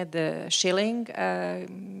Germany at the Schilling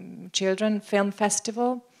Children Film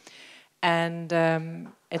Festival, and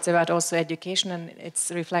it's about also education, and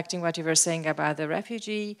it's reflecting what you were saying about the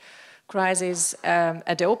refugee crisis.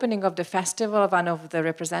 At the opening of the festival, one of the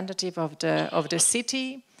representatives of the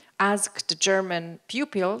city asked the German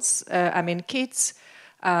pupils, kids,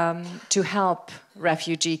 to help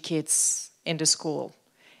refugee kids in the school.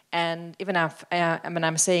 And even when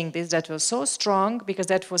I'm saying this, that was so strong, because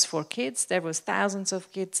that was for kids. There was thousands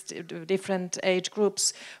of kids, different age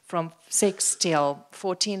groups, from 6 till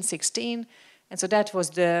 14, 16. And so that was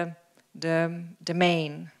the the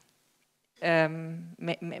main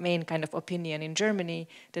main kind of opinion in Germany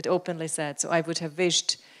that openly said, so I would have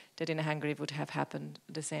wished that in Hungary would have happened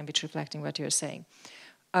the same, which reflecting what you're saying.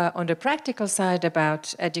 On the practical side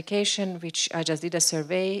about education, which I just did a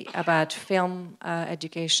survey about film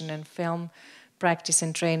education and film practice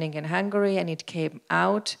and training in Hungary, and it came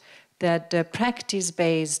out that the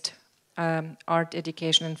practice-based art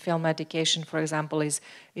education and film education, for example, is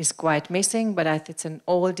quite missing, but it's an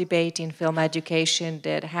old debate in film education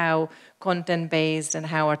that how content-based and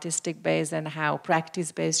how artistic-based and how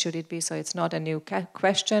practice-based should it be, so it's not a new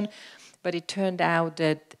question, but it turned out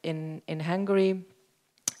that in Hungary,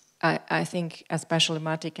 I think especially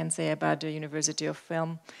Matti can say about the University of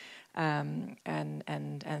Film and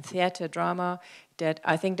theater, drama, that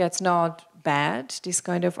I think that's not bad, this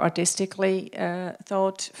kind of artistically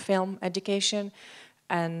thought film education.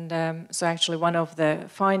 And so actually one of the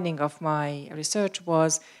findings of my research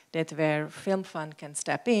was that where Film Fund can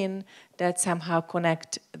step in, that somehow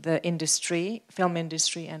connect the industry, film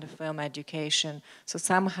industry and the film education. So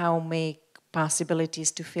somehow make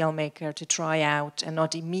possibilities to filmmaker to try out and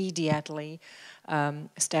not immediately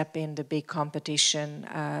step in the big competition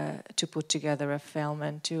to put together a film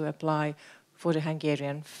and to apply for the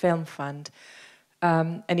Hungarian Film Fund.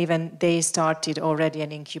 And even they started already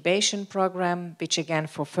an incubation program, which again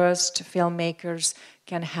for first filmmakers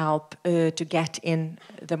can help to get in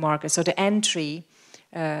the market. So the entry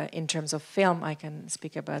in terms of film, I can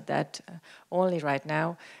speak about that only right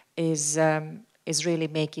now, is really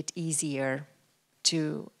make it easier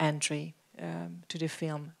to entry to the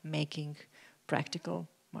film making practical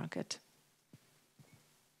market.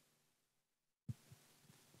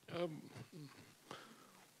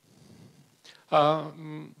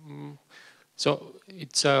 So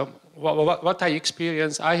it's what I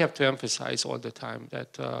experience. I have to emphasize all the time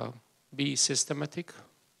that be systematic,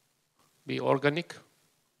 be organic,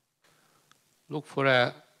 look for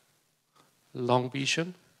a long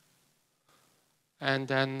vision, and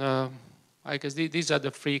then I guess these are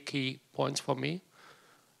the 3 key points for me.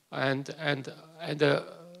 And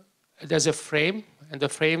there's a frame, and the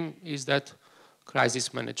frame is that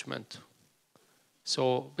crisis management.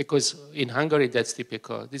 So, because in Hungary that's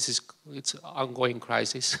typical. It's ongoing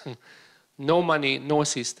crisis. No money, no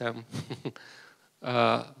system,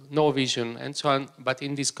 no vision, and so on. But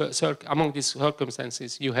in this among these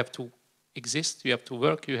circumstances, you have to exist, you have to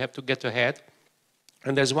work, you have to get ahead.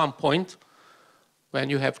 And there's one point when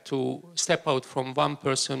you have to step out from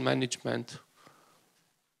one-person management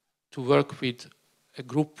to work with a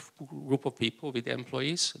group of people, with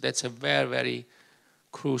employees. That's a very, very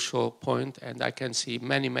crucial point, and I can see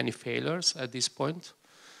many, many failures at this point.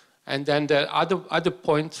 And then the other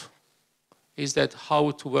point is that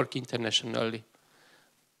how to work internationally,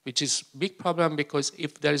 which is a big problem, because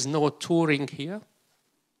if there is no touring here,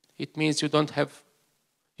 it means you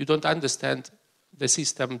don't understand the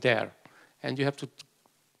system there, and you have to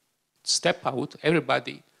step out,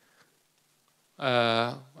 everybody.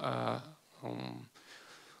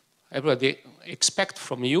 Everybody expect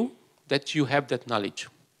from you that you have that knowledge.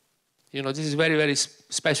 You know, this is very, very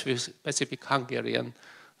specific Hungarian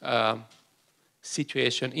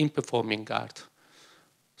situation in performing art.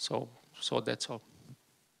 So that's all.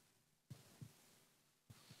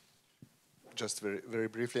 Just very, very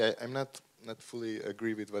briefly, I'm not fully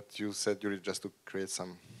agree with what you said, Yuri, just to create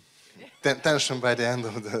some tension by the end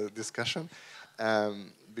of the discussion.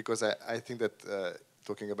 Because I think that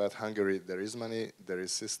talking about Hungary, there is money, there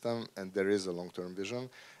is system, and there is a long-term vision.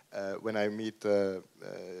 When I meet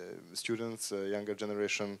students, younger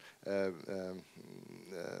generation,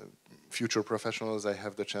 future professionals I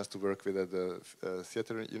have the chance to work with at the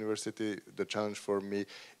theater university, the challenge for me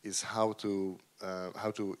is how to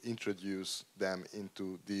introduce them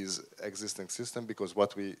into these existing systems, because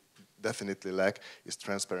what we definitely lack is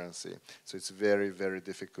transparency. So it's very, very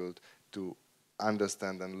difficult to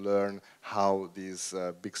understand and learn how these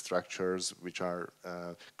big structures, which are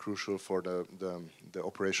crucial for the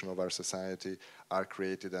operation of our society, are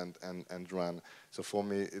created and run. So for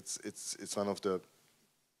me, it's one of the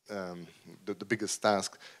biggest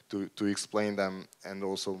tasks to explain them, and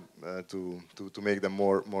also to make them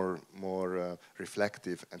more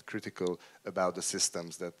reflective and critical about the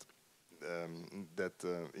systems that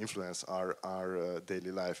influence our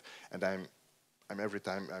daily life. And I'm every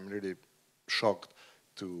time I'm really shocked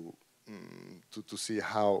to see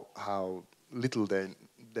how little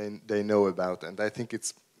they know about, and I think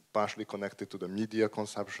it's partially connected to the media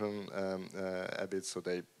consumption a bit. So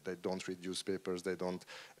they don't read newspapers, they don't,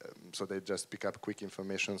 so they just pick up quick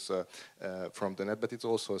information from the net. But it's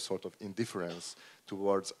also a sort of indifference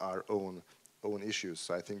towards our own issues.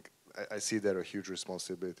 So I think I see there a huge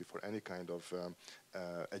responsibility for any kind of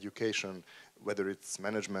education, whether it's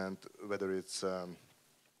management, whether it's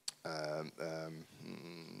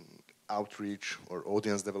outreach or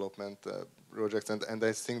audience development projects, and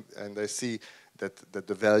I think and I see that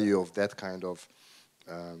the value of that kind of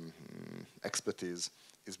expertise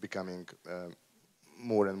is becoming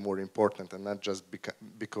more and more important, and not just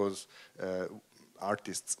because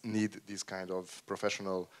artists need these kind of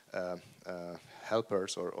professional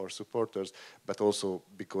helpers or supporters, but also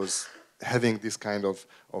because having this kind of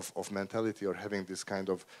mentality or having this kind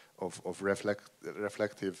of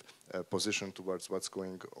reflective position towards what's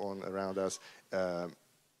going on around us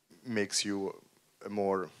makes you a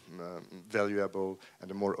more valuable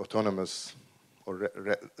and a more autonomous or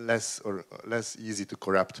less easy to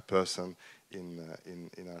corrupt person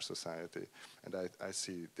in our society. And I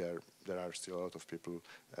see there are still a lot of people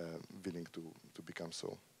willing to become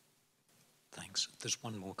so. Thanks. There's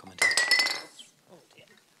one more comment. Oh dear.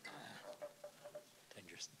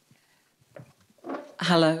 Dangerous.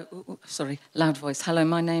 Hello, sorry, loud voice. Hello,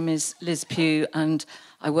 my name is Liz Pugh and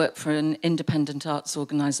I work for an independent arts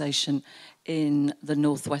organisation in the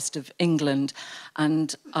northwest of England,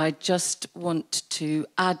 and I just want to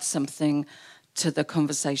add something to the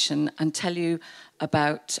conversation and tell you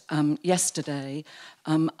about yesterday.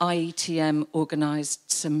 IETM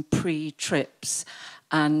organised some pre-trips,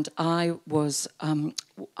 and I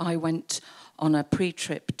went on a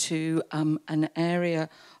pre-trip to an area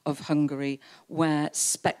of Hungary where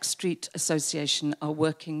Spec Street Association are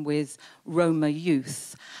working with Roma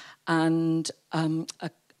youth, and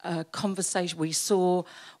a conversation, we saw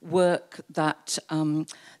work that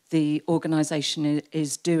the organisation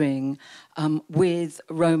is doing with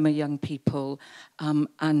Roma young people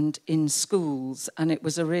and in schools, and it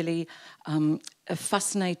was a really a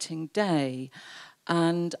fascinating day.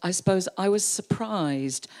 And I suppose I was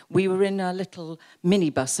surprised. We were in a little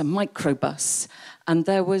minibus, a microbus, and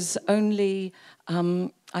there was only,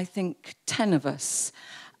 I think, 10 of us.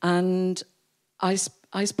 And I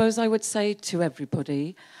suppose I would say to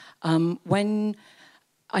everybody, and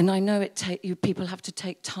I know people have to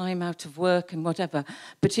take time out of work and whatever,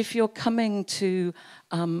 but if you're coming to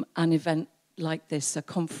an event like this, a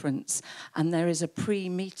conference, and there is a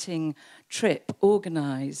pre-meeting trip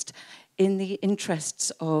organised in the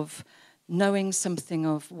interests of knowing something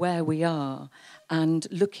of where we are and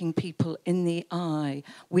looking people in the eye.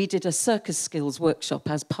 We did a circus skills workshop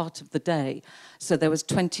as part of the day. So there was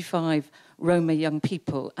 25 Roma young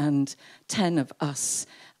people and 10 of us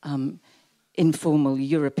informal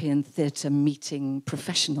European theatre meeting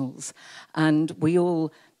professionals. And we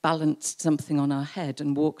all balanced something on our head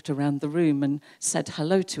and walked around the room and said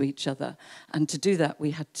hello to each other. And to do that,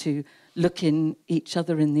 we had to look in each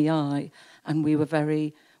other in the eye, and we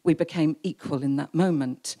became equal in that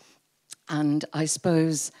moment. And I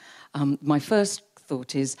suppose my first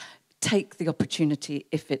thought is take the opportunity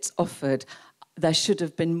if it's offered. There should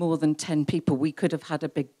have been more than 10 people. We could have had a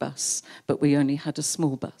big bus, but we only had a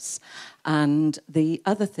small bus. And the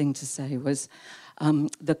other thing to say was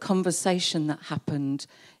the conversation that happened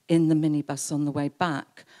in the minibus on the way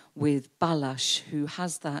back with Balázs, who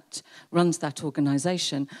runs that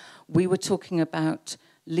organisation. We were talking about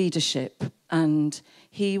leadership, and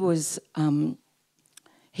he was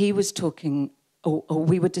talking, or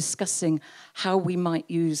we were discussing how we might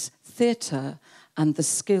use theatre and the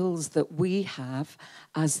skills that we have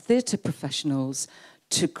as theatre professionals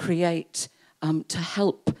to create, to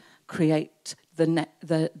help create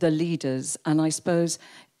the leaders. And I suppose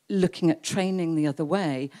looking at training the other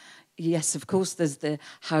way, yes, of course, there's the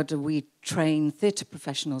how do we train theatre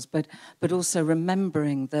professionals, but also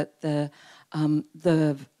remembering that the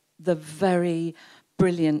very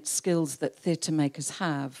brilliant skills that theatre makers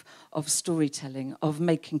have of storytelling, of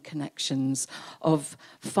making connections, of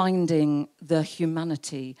finding the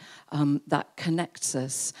humanity that connects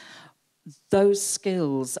us. Those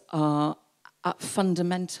skills are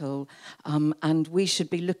fundamental, and we should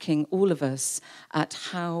be looking, all of us, at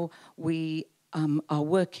how we are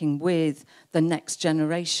working with the next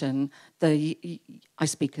generation. I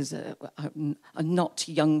speak as a not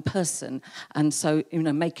young person, and so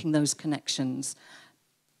making those connections.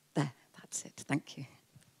 There, that's it. Thank you.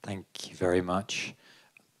 Thank you very much.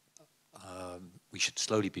 We should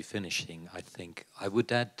slowly be finishing, I think. I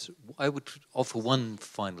would offer one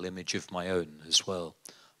final image of my own as well.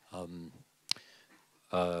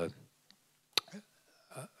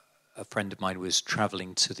 A friend of mine was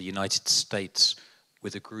traveling to the United States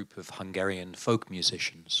with a group of Hungarian folk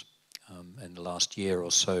musicians in the last year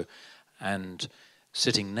or so, and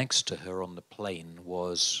sitting next to her on the plane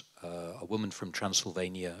was a woman from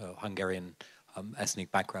Transylvania, a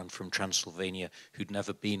ethnic background from Transylvania who'd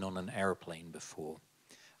never been on an airplane before.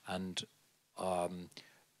 And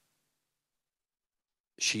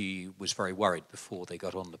she was very worried before they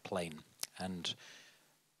got on the plane. And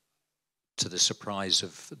to the surprise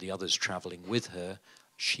of the others traveling with her,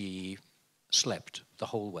 she slept the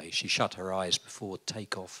whole way. She shut her eyes before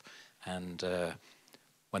takeoff, and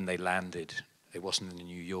when they landed, it wasn't in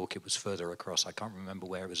New York, it was further across. I can't remember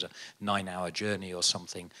where, it was a 9-hour journey or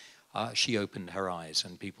something. She opened her eyes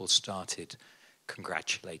and people started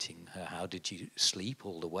congratulating her. How did you sleep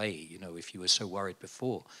all the way, you know, if you were so worried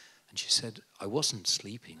before? And she said, I wasn't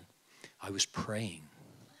sleeping, I was praying.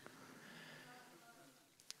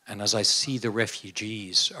 And as I see the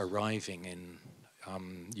refugees arriving in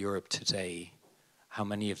Europe today, how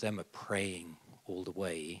many of them are praying all the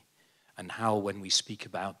way, and how when we speak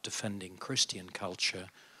about defending Christian culture,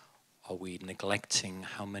 are we neglecting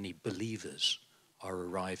how many believers are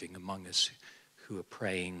arriving among us who are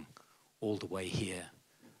praying all the way here,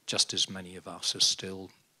 just as many of us are still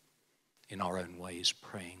in our own ways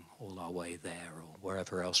praying all our way there or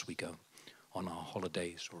wherever else we go on our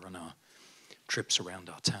holidays or on our trips around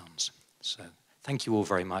our towns. So thank you all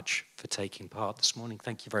very much for taking part this morning.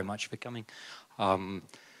 Thank you very much for coming.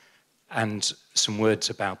 And some words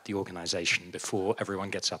about the organization before everyone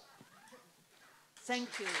gets up.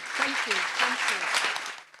 Thank you, thank you, thank you.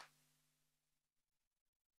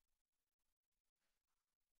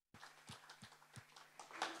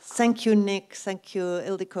 Thank you, Nick. Thank you,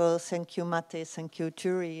 Ildiko. Thank you, Mate. Thank you,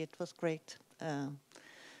 jury. It was great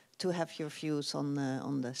to have your views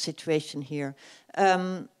on the situation here.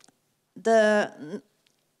 The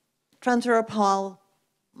Trans-Europe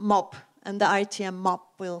mob and the IETM mob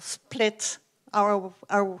will split. Our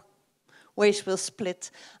ways will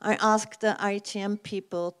split. I asked the IETM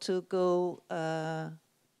people to go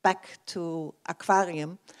back to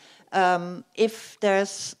Aquarium. If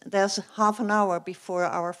there's half an hour before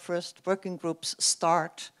our first working groups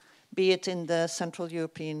start, be it in the Central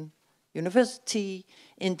European University,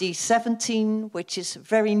 in D17, which is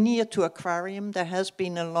very near to Aquarium. There has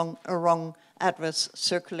been a wrong address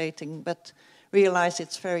circulating, but realize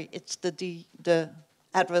the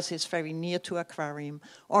address is very near to Aquarium.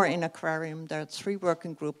 Or in Aquarium, there are 3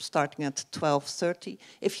 working groups starting at 12:30.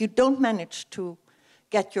 If you don't manage to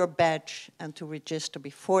get your badge and to register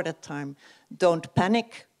before that time, don't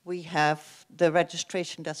panic. We have the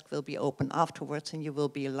registration desk will be open afterwards and you will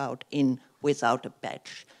be allowed in without a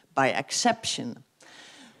badge by exception.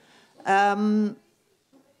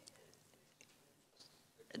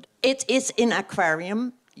 It is in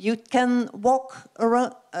Aquarium. You can walk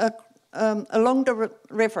around, along the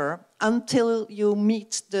river until you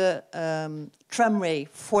meet the tramway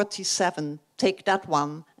 47. Take that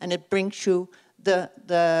one and it brings you.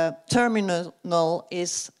 The terminal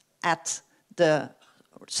is at the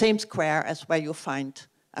same square as where you find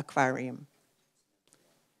Aquarium.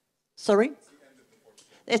 Sorry?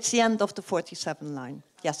 It's the end of the 47 line,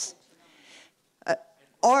 yes.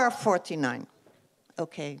 Or 49,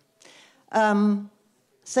 okay.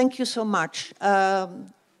 Thank you so much.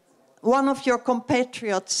 One of your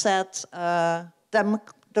compatriots said,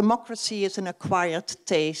 democracy is an acquired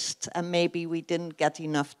taste, and maybe we didn't get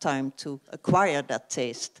enough time to acquire that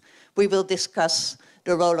taste. We will discuss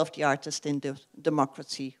the role of the artist in the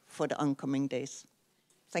democracy for the oncoming days.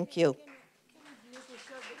 Thank you.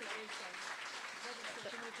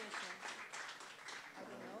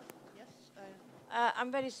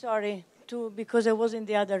 I'm very sorry, because I was in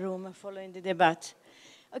the other room following the debate.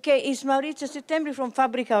 Okay, it's Maurizio Settembri from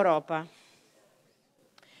Fabbrica Europa.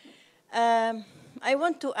 I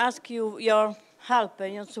want to ask you your help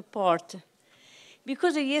and your support,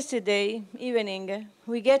 because yesterday evening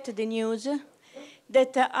we get the news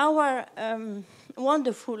that our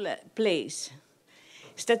wonderful place,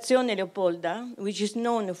 Stazione Leopolda, which is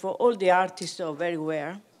known for all the artists of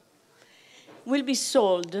everywhere, will be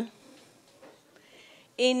sold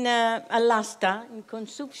in All'Asta, in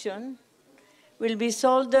Consumption, will be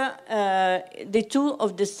sold the 2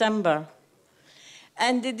 of December.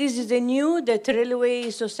 And this is a new that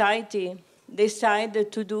Railway Society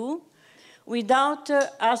decided to do without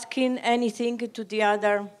asking anything to the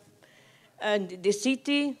other, the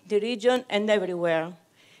city, the region, and everywhere.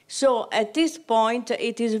 So at this point,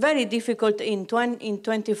 it is very difficult in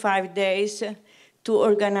 25 days to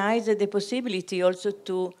organize the possibility also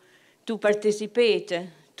to participate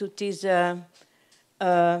to this, to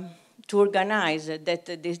organize that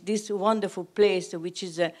this wonderful place, which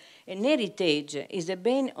is an heritage, is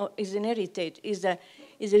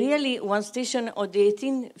really one station of the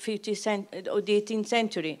 18th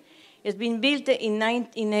century. It's been built in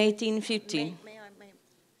 1850. May I,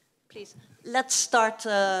 please. let's start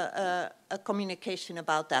a communication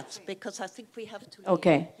about that, because I think we have to leave.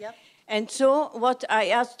 Okay. Yep. And so what I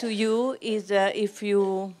ask to you is if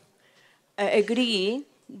you agree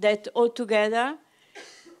that altogether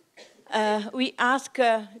we ask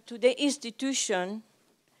to the institution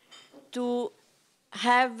to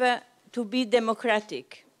have to be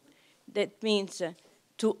democratic. That means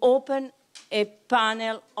to open a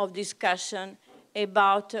panel of discussion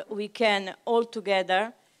about we can all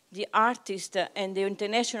together, the artists and the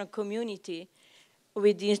international community,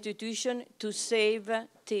 with the institution to save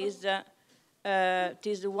this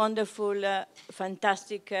wonderful,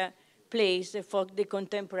 fantastic place for the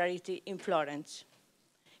contemporary in Florence.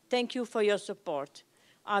 Thank you for your support.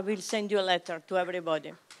 I will send you a letter to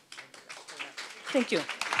everybody. Thank you.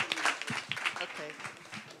 Okay.